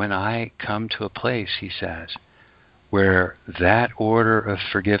 When I come to a place, he says, where that order of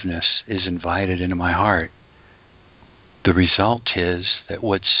forgiveness is invited into my heart, the result is that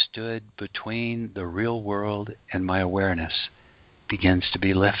what stood between the real world and my awareness begins to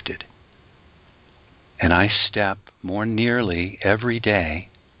be lifted. And I step more nearly every day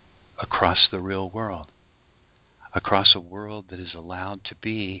across the real world, across a world that is allowed to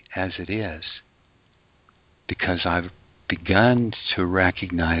be as it is, because I've begun to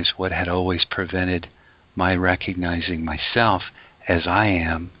recognize what had always prevented my recognizing myself as I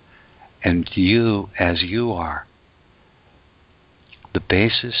am and you as you are. The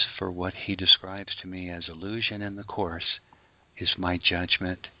basis for what he describes to me as illusion in the Course is my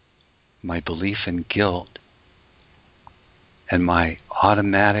judgment, my belief in guilt, and my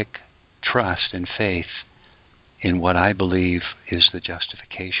automatic trust and faith in what I believe is the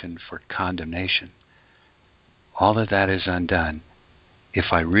justification for condemnation. All of that is undone if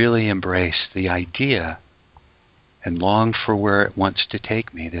I really embrace the idea and long for where it wants to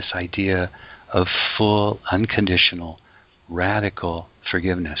take me, this idea of full, unconditional, radical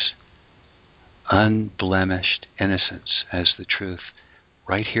forgiveness, unblemished innocence as the truth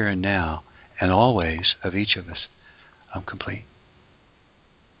right here and now and always of each of us. I'm complete.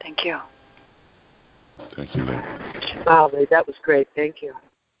 Thank you. Thank you, Lee. Wow, Lee, that was great. Thank you.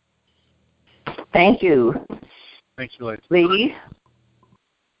 Thank you, Thank you, Lee. Lee.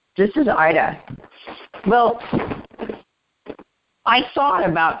 This is Ida. Well, I thought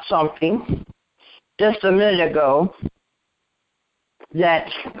about something just a minute ago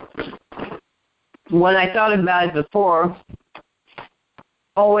that when I thought about it before,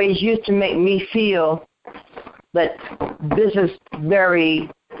 always used to make me feel that this is very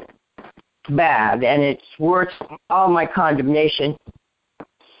bad and it's worth all my condemnation.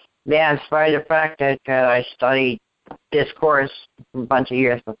 Yeah, in spite of the fact that I studied this course a bunch of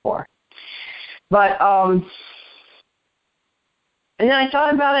years before. But, and then I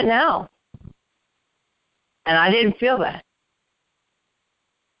thought about it now. And I didn't feel that.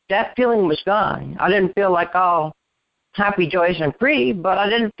 That feeling was gone. I didn't feel like all happy, joyous, and free, but I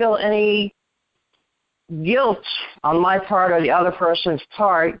didn't feel any guilt on my part or the other person's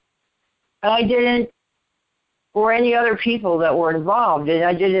part. And I didn't, or any other people that were involved, and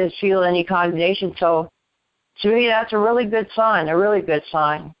I didn't feel any condemnation. So to me, that's a really good sign,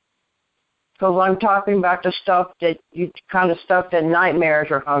 Because I'm talking about the stuff that that nightmares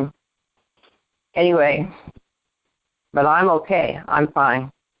are from. Anyway, but I'm okay. I'm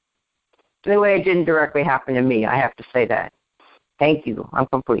fine. Anyway, it didn't directly happen to me. I have to say that. Thank you. I'm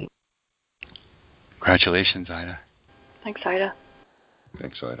complete. Congratulations, Ida. Thanks, Ida.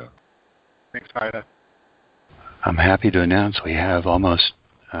 Thanks, Ida. Thanks, Ida. I'm happy to announce we have almost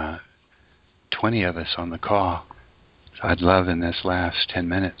 20 of us on the call. So I'd love in this last 10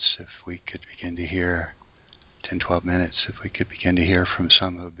 minutes if we could begin to hear, 10, 12 minutes, if we could begin to hear from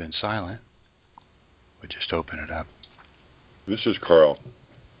some who have been silent. We'll just open it up. This is Carl.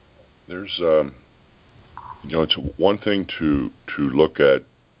 There's, it's one thing to look at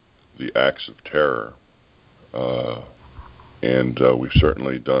the acts of terror, and we've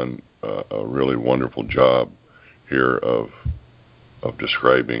certainly done a really wonderful job here of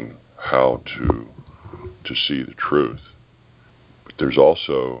describing how to see the truth. But there's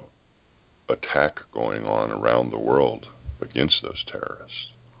also attack going on around the world against those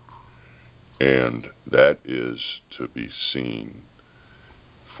terrorists, and that is to be seen.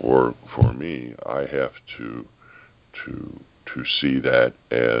 For me, I have to see that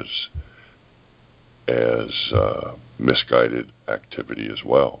as misguided activity as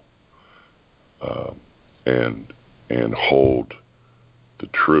well, and hold the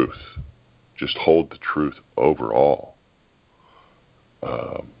truth. Just hold the truth overall,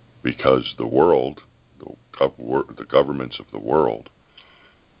 because the world, the governments of the world,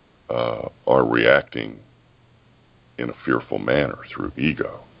 are reacting in a fearful manner through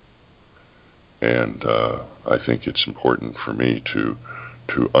ego. And I think it's important for me to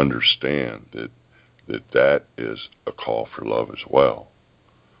understand that is a call for love as well,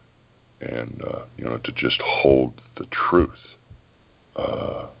 and to just hold the truth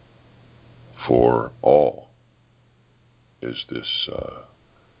for all as this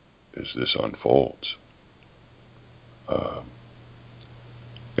unfolds,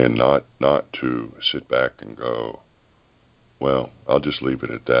 and not to sit back and go, well, I'll just leave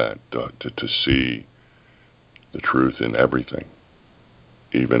it at that. To see the truth in everything,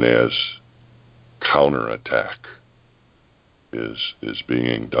 even as counterattack is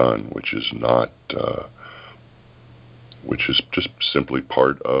being done, which is not, which is just simply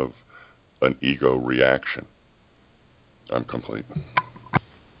part of an ego reaction. I'm complete.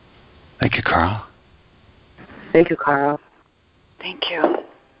 Thank you, Carl. Thank you, Carl. Thank you.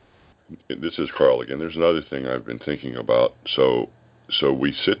 This is Carl again. There's another thing I've been thinking about. So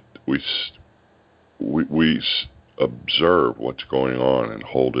we observe what's going on and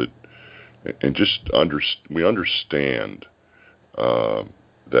hold it, and just we understand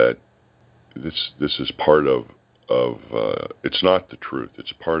that this is part of it's not the truth.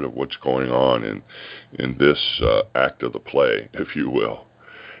 It's part of what's going on in this act of the play, if you will.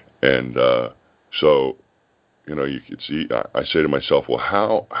 And so, you know, you could see. I say to myself, well,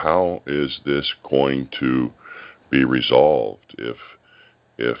 how is this going to be resolved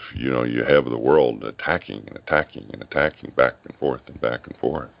if you know you have the world attacking and attacking and attacking back and forth and back and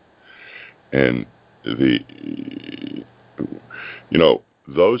forth, and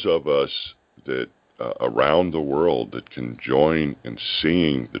those of us that around the world that can join in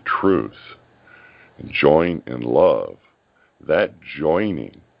seeing the truth and join in love, that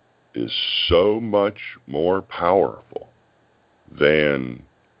joining is so much more powerful than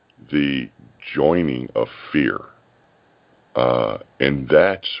the joining of fear. And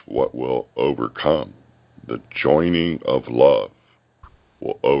that's what will overcome. The joining of love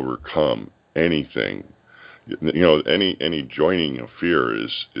will overcome anything. You know, any joining of fear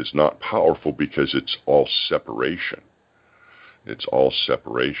is not powerful because it's all separation. It's all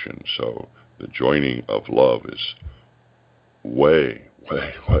separation. So the joining of love is way,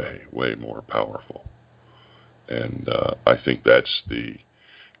 way, way, way more powerful. And I think that's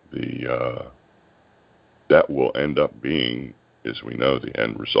that will end up being, as we know, the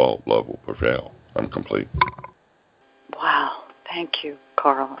end result. Love will prevail. I'm complete. Wow. Thank you,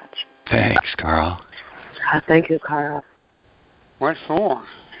 Carl. Thanks, Carl. Thank you, Carl. What for?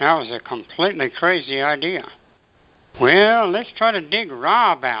 That was a completely crazy idea. Well, let's try to dig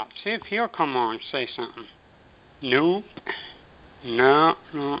Rob out. See if he'll come on and say something. Nope. No.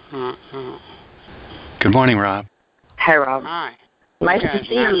 Good morning, Rob. Hi, Rob. Hi. Nice to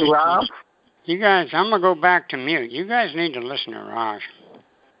see you, Rob. You guys, I'm going to go back to mute. You guys need to listen to Raj.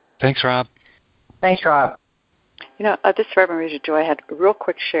 Thanks, Rob. Thanks, Rob. You know, this is Reverend Rita Joy. I had a real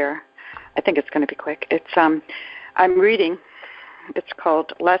quick share. I think it's going to be quick. It's I'm reading. It's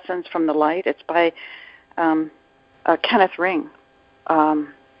called Lessons from the Light. It's by Kenneth Ring,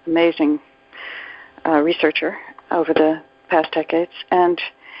 amazing researcher over the past decades, and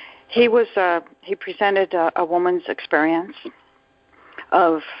he presented a woman's experience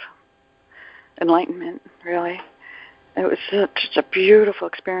of enlightenment. Really, it was such a beautiful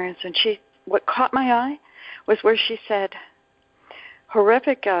experience. And what caught my eye was where she said,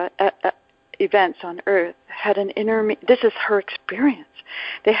 horrific events on Earth had an inner. This is her experience.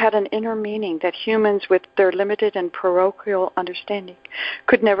 They had an inner meaning that humans, with their limited and parochial understanding,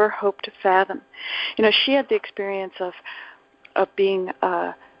 could never hope to fathom. You know, she had the experience of being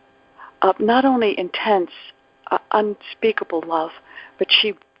of not only intense, unspeakable love, but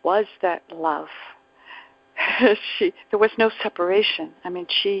she was that love. There was no separation. I mean,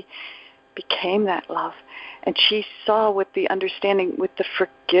 she became that love, and she saw with the understanding, with the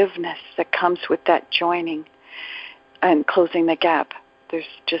forgiveness that comes with that joining and closing the gap. There's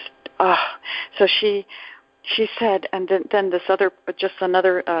just so she said, and then this other, just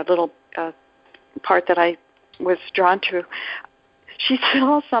another little part that I was drawn to. She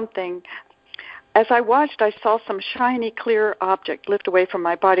saw something. As I watched, I saw some shiny, clear object lift away from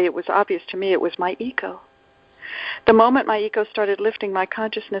my body. It was obvious to me it was my ego. The moment my ego started lifting, my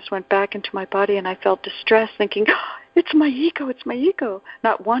consciousness went back into my body, and I felt distressed, thinking, it's my ego,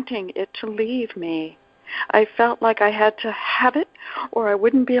 not wanting it to leave me. I felt like I had to have it, or I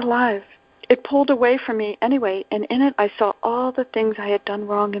wouldn't be alive. It pulled away from me anyway, and in it I saw all the things I had done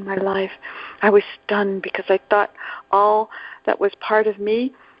wrong in my life. I was stunned because I thought all that was part of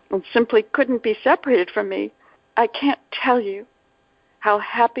me and simply couldn't be separated from me. I can't tell you how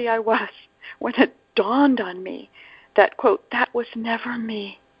happy I was when it dawned on me that, quote, that was never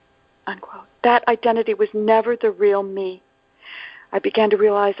me, unquote. That identity was never the real me. I began to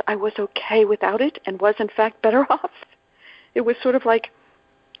realize I was okay without it and was, in fact, better off. It was sort of like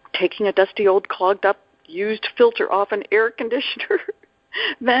taking a dusty, old, clogged up, used filter off an air conditioner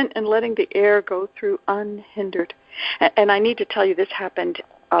vent and letting the air go through unhindered. And I need to tell you, this happened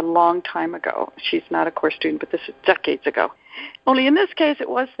a long time ago. She's not a course student, but this is decades ago. Only in this case, it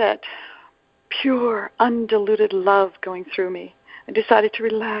was that pure, undiluted love going through me. I decided to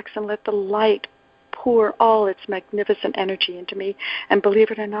relax and let the light pour all its magnificent energy into me. And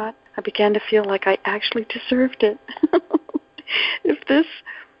believe it or not, I began to feel like I actually deserved it.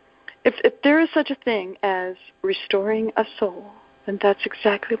 If there is such a thing as restoring a soul, then that's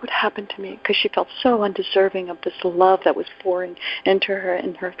exactly what happened to me, because she felt so undeserving of this love that was pouring into her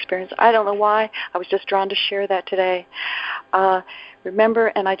in her experience. I don't know why. I was just drawn to share that today. Remember,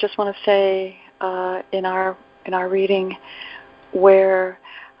 and I just want to say in our reading where,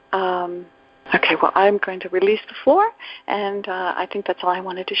 okay, well, I'm going to release the floor, and I think that's all I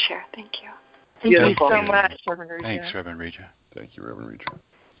wanted to share. Thank you. Thank you so much, Reverend Regia. Thanks, Reverend Regia. Thank you, Reverend Regia.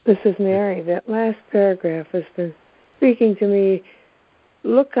 This is Mary. That last paragraph has been speaking to me.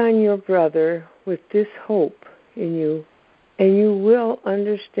 Look on your brother with this hope in you, and you will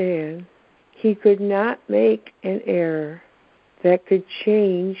understand he could not make an error that could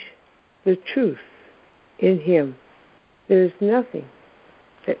change the truth in him. There is nothing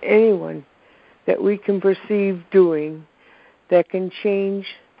that anyone that we can perceive doing that can change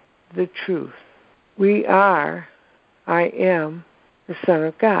the truth. I am the Son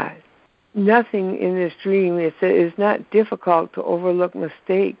of God. Nothing in this dream is not difficult to overlook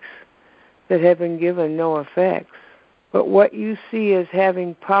mistakes that have been given no effects. But what you see as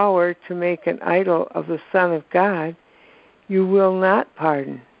having power to make an idol of the Son of God, you will not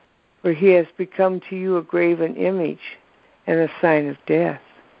pardon, for he has become to you a graven image and a sign of death.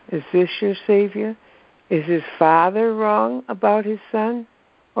 Is this your Savior? Is his Father wrong about his Son?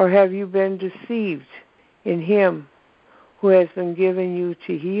 Or have you been deceived in him who has been given you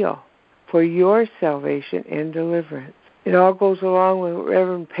to heal for your salvation and deliverance? It all goes along with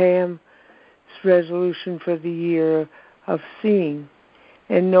Reverend Pam's resolution for the year of seeing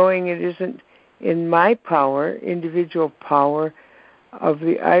and knowing it isn't in my power, individual power of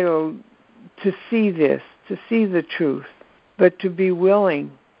the idol, to see this, to see the truth, but to be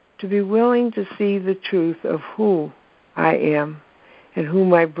willing to see the truth of who I am and who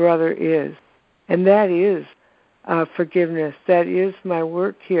my brother is. And that is forgiveness. That is my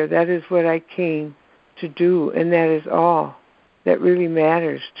work here. That is what I came to do, and that is all that really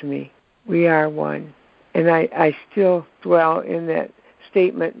matters to me. We are one. And I still dwell in that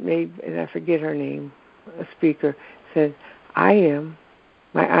statement made, and I forget her name, a speaker said, I am,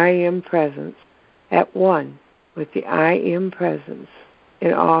 my I am presence, at one with the I am presence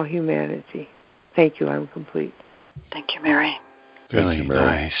in all humanity. Thank you, I'm complete. Thank you, Mary. Really Thank you, Mary.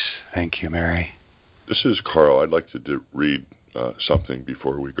 nice. Thank you, Mary. This is Carl. I'd like to read something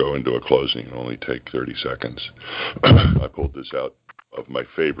before we go into a closing. It'll only take 30 seconds. I pulled this out of my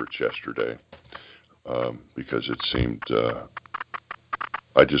favorites yesterday because it seemed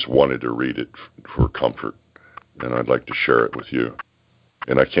I just wanted to read it for comfort, and I'd like to share it with you.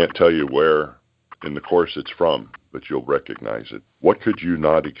 And I can't tell you where in the course it's from, but you'll recognize it. What could you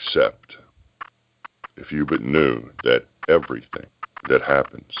not accept if you but knew that everything that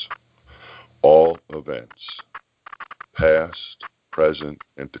happens, all events, past, present,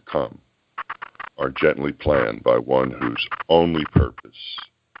 and to come, are gently planned by one whose only purpose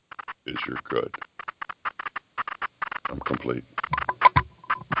is your good? I'm complete.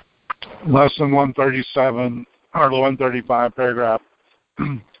 Lesson 137, or 135, paragraph,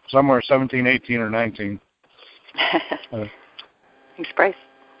 somewhere 17, 18, or 19. Thanks, Bryce.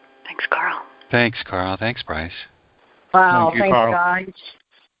 Thanks, Carl. Thanks, Carl. Thanks, Bryce. Wow, Thank you, thanks, Carl. guys.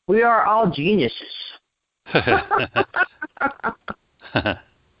 We are all geniuses.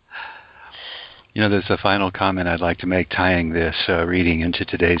 You know, there's a final comment I'd like to make tying this reading into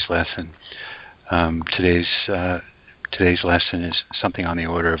today's lesson. Today's lesson is something on the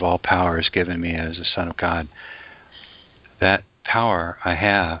order of all power is given me as a son of God. That power I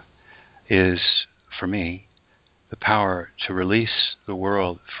have is, for me, the power to release the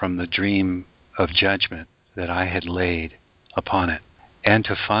world from the dream of judgment that I had laid upon it, and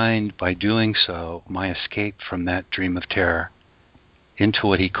to find, by doing so, my escape from that dream of terror into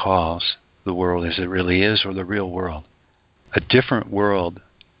what he calls the world as it really is, or the real world. A different world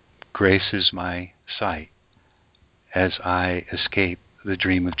graces my sight as I escape the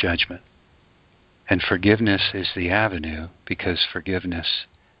dream of judgment. And forgiveness is the avenue, because forgiveness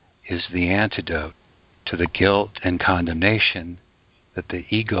is the antidote to the guilt and condemnation that the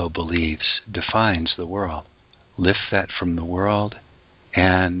ego believes defines the world. Lift that from the world,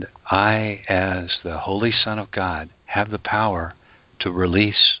 and I, as the Holy Son of God, have the power to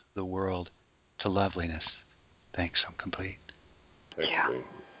release the world to loveliness. Thanks, I'm complete. Thank Yeah. you.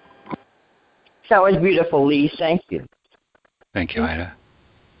 That was beautiful, Lee. Thank you. Thank you, Ida.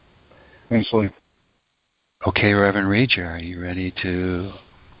 Thanks, Lee. Okay, Reverend Regia, are you ready to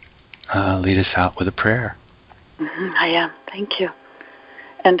lead us out with a prayer? I am. Thank you.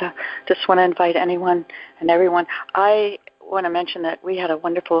 And just want to invite anyone and everyone. I want to mention that we had a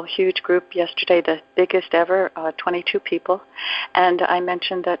wonderful, huge group yesterday, the biggest ever, 22 people. And I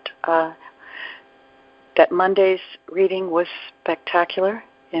mentioned that that Monday's reading was spectacular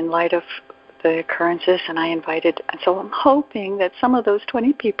in light of the occurrences, and I invited, and so I'm hoping that some of those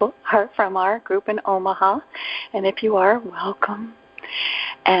 20 people are from our group in Omaha, and if you are, welcome.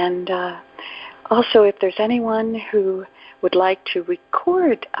 And also, if there's anyone who would like to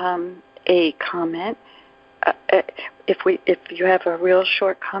record a comment, if you have a real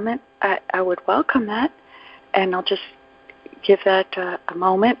short comment, I would welcome that, and I'll just give that a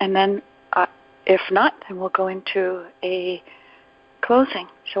moment, and then if not, then we'll go into a closing.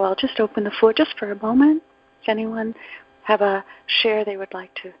 So I'll just open the floor just for a moment. Does anyone have a share they would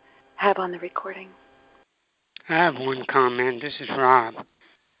like to have on the recording? I have one comment. This is Rob.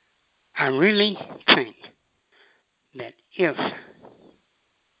 I really think that if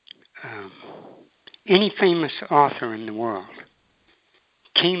any famous author in the world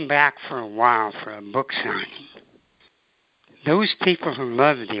came back for a while for a book signing, those people who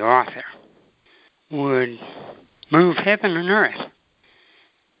love the author would move heaven and earth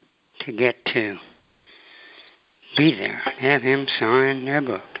to get to be there, have him sign their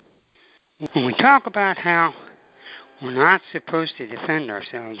book. When we talk about how we're not supposed to defend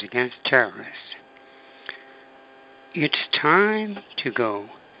ourselves against terrorists, it's time to go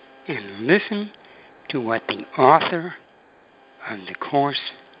and listen to what the author of the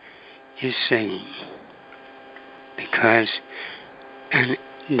Course is saying. Because a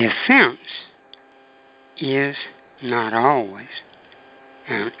defense is not always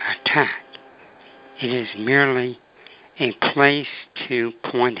an attack. It is merely a place to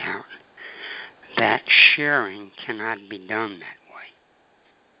point out that sharing cannot be done that way.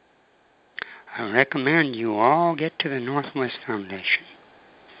 I recommend you all get to the Northwest Foundation.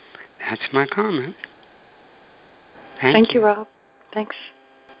 That's my comment. Thank you, Rob. Thanks.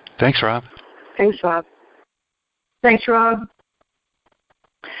 Thanks, Rob. Thanks, Rob. Thanks, Rob.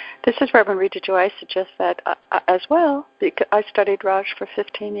 This is Reverend Rita Joy. I suggest that as well, because I studied Raj for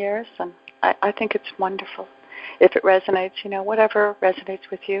 15 years, and I think it's wonderful. If it resonates, whatever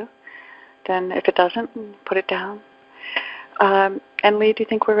resonates with you, then if it doesn't, put it down. And Lee, do you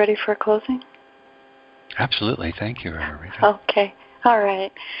think we're ready for a closing? Absolutely. Thank you, Reverend Rita. Okay. All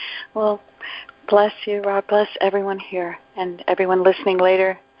right. Well, bless you, Rob. Bless everyone here and everyone listening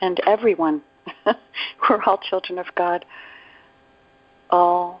later and everyone. We're all children of God,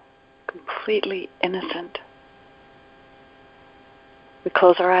 all completely innocent. We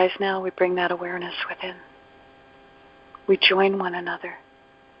close our eyes now. We bring that awareness within. We join one another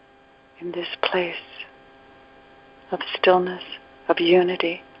in this place of stillness, of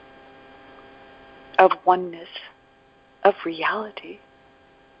unity, of oneness, of reality.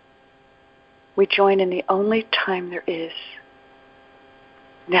 We join in the only time there is,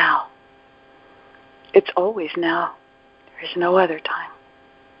 now. It's always now. There is no other time.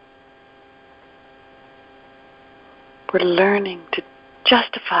 We're learning to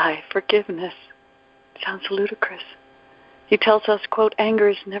justify forgiveness. It sounds ludicrous. He tells us, quote, anger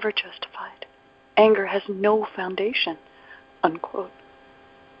is never justified. Anger has no foundation, unquote.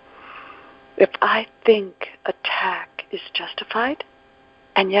 If I think attack is justified,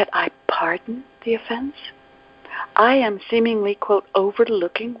 and yet I pardon the offense, I am seemingly, quote,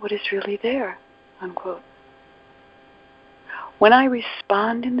 overlooking what is really there, unquote. When I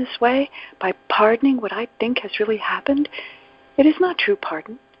respond in this way, by pardoning what I think has really happened, it is not true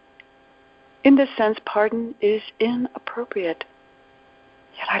pardon. In this sense, pardon is inappropriate.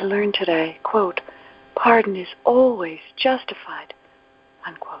 Yet I learned today, quote, pardon is always justified,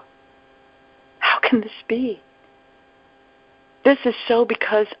 unquote. How can this be? This is so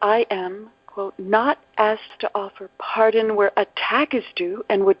because I am, quote, not asked to offer pardon where attack is due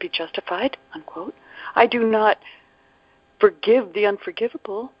and would be justified, unquote. I do not forgive the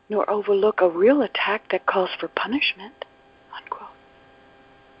unforgivable, nor overlook a real attack that calls for punishment, unquote.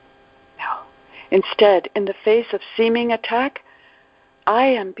 No. Instead, in the face of seeming attack, I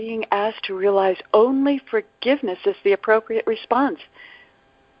am being asked to realize only forgiveness is the appropriate response.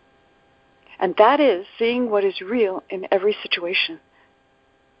 And that is seeing what is real in every situation.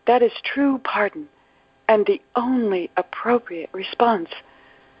 That is true pardon and the only appropriate response.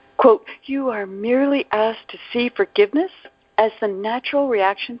 Quote, you are merely asked to see forgiveness as the natural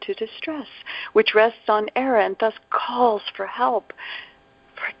reaction to distress, which rests on error and thus calls for help.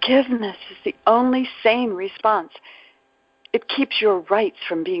 Forgiveness is the only sane response. It keeps your rights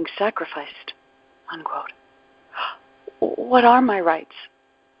from being sacrificed, unquote. What are my rights?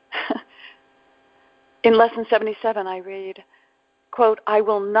 In Lesson 77, I read, quote, I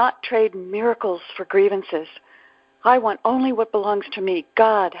will not trade miracles for grievances. I want only what belongs to me.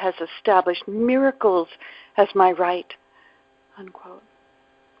 God has established miracles as my right, unquote.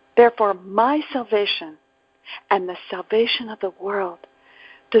 Therefore, my salvation and the salvation of the world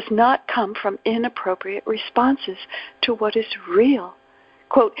does not come from inappropriate responses to what is real.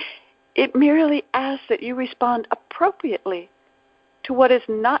 Quote, it merely asks that you respond appropriately to what is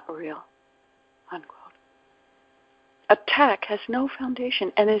not real, unquote. Attack has no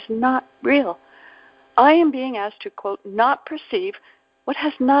foundation and is not real. I am being asked to, quote, not perceive what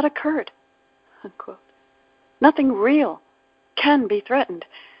has not occurred, unquote. Nothing real can be threatened.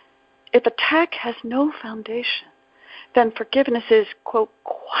 If attack has no foundation, then forgiveness is, quote,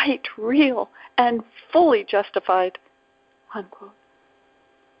 quite real and fully justified, unquote.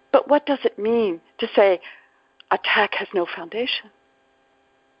 But what does it mean to say attack has no foundation?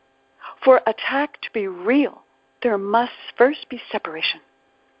 For attack to be real, there must first be separation.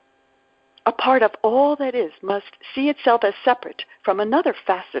 A part of all that is must see itself as separate from another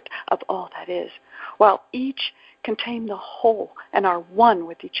facet of all that is, while each contain the whole and are one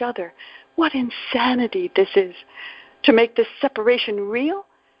with each other. What insanity this is, to make this separation real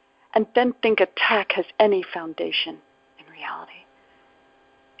and then think attack has any foundation in reality.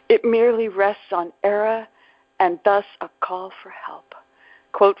 It merely rests on error and thus a call for help.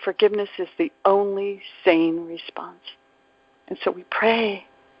 Quote, forgiveness is the only sane response. And so we pray,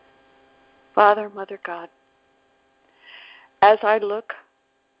 Father, Mother, God, as I look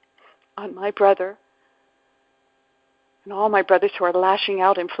on my brother and all my brothers who are lashing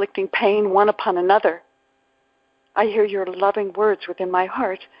out, inflicting pain one upon another, I hear your loving words within my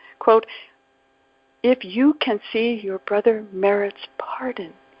heart. Quote, if you can see your brother merits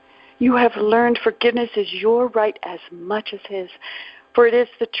pardon, you have learned forgiveness is your right as much as his. For it is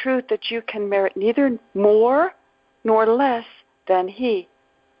the truth that you can merit neither more nor less than he,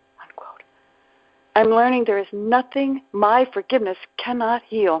 unquote. I'm learning there is nothing my forgiveness cannot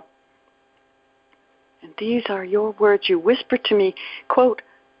heal. And these are your words. You whisper to me, quote,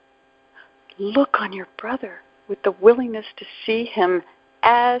 look on your brother with the willingness to see him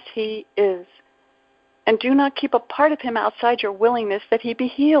as he is. And do not keep a part of him outside your willingness that he be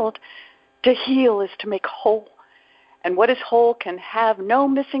healed. To heal is to make whole. And what is whole can have no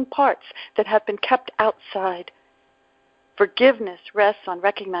missing parts that have been kept outside. Forgiveness rests on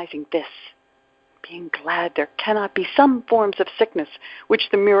recognizing this, being glad there cannot be some forms of sickness which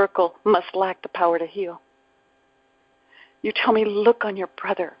the miracle must lack the power to heal. You tell me, look on your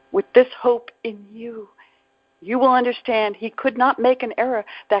brother with this hope in you. You will understand he could not make an error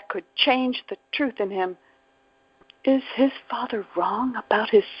that could change the truth in him. Is his father wrong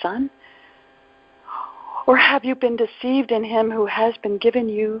about his son? Or have you been deceived in him who has been given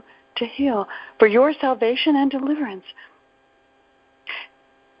you to heal for your salvation and deliverance?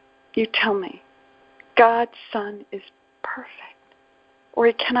 You tell me, God's Son is perfect, or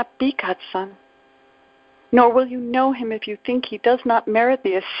he cannot be God's Son. Nor will you know him if you think he does not merit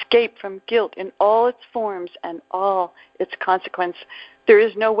the escape from guilt in all its forms and all its consequence. There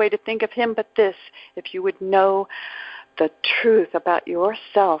is no way to think of him but this, if you would know the truth about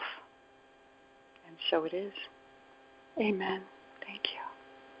yourself. And so it is. Amen. Thank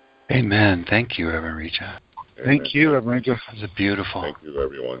you. Amen. Thank you, Reverend Rita. Thank you, Reverend Rita. It was beautiful. Thank you,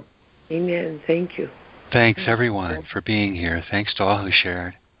 everyone. Amen. Thank you. Thanks, everyone, for being here. Thanks to all who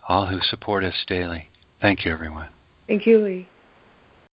shared, all who support us daily. Thank you, everyone. Thank you, Lee.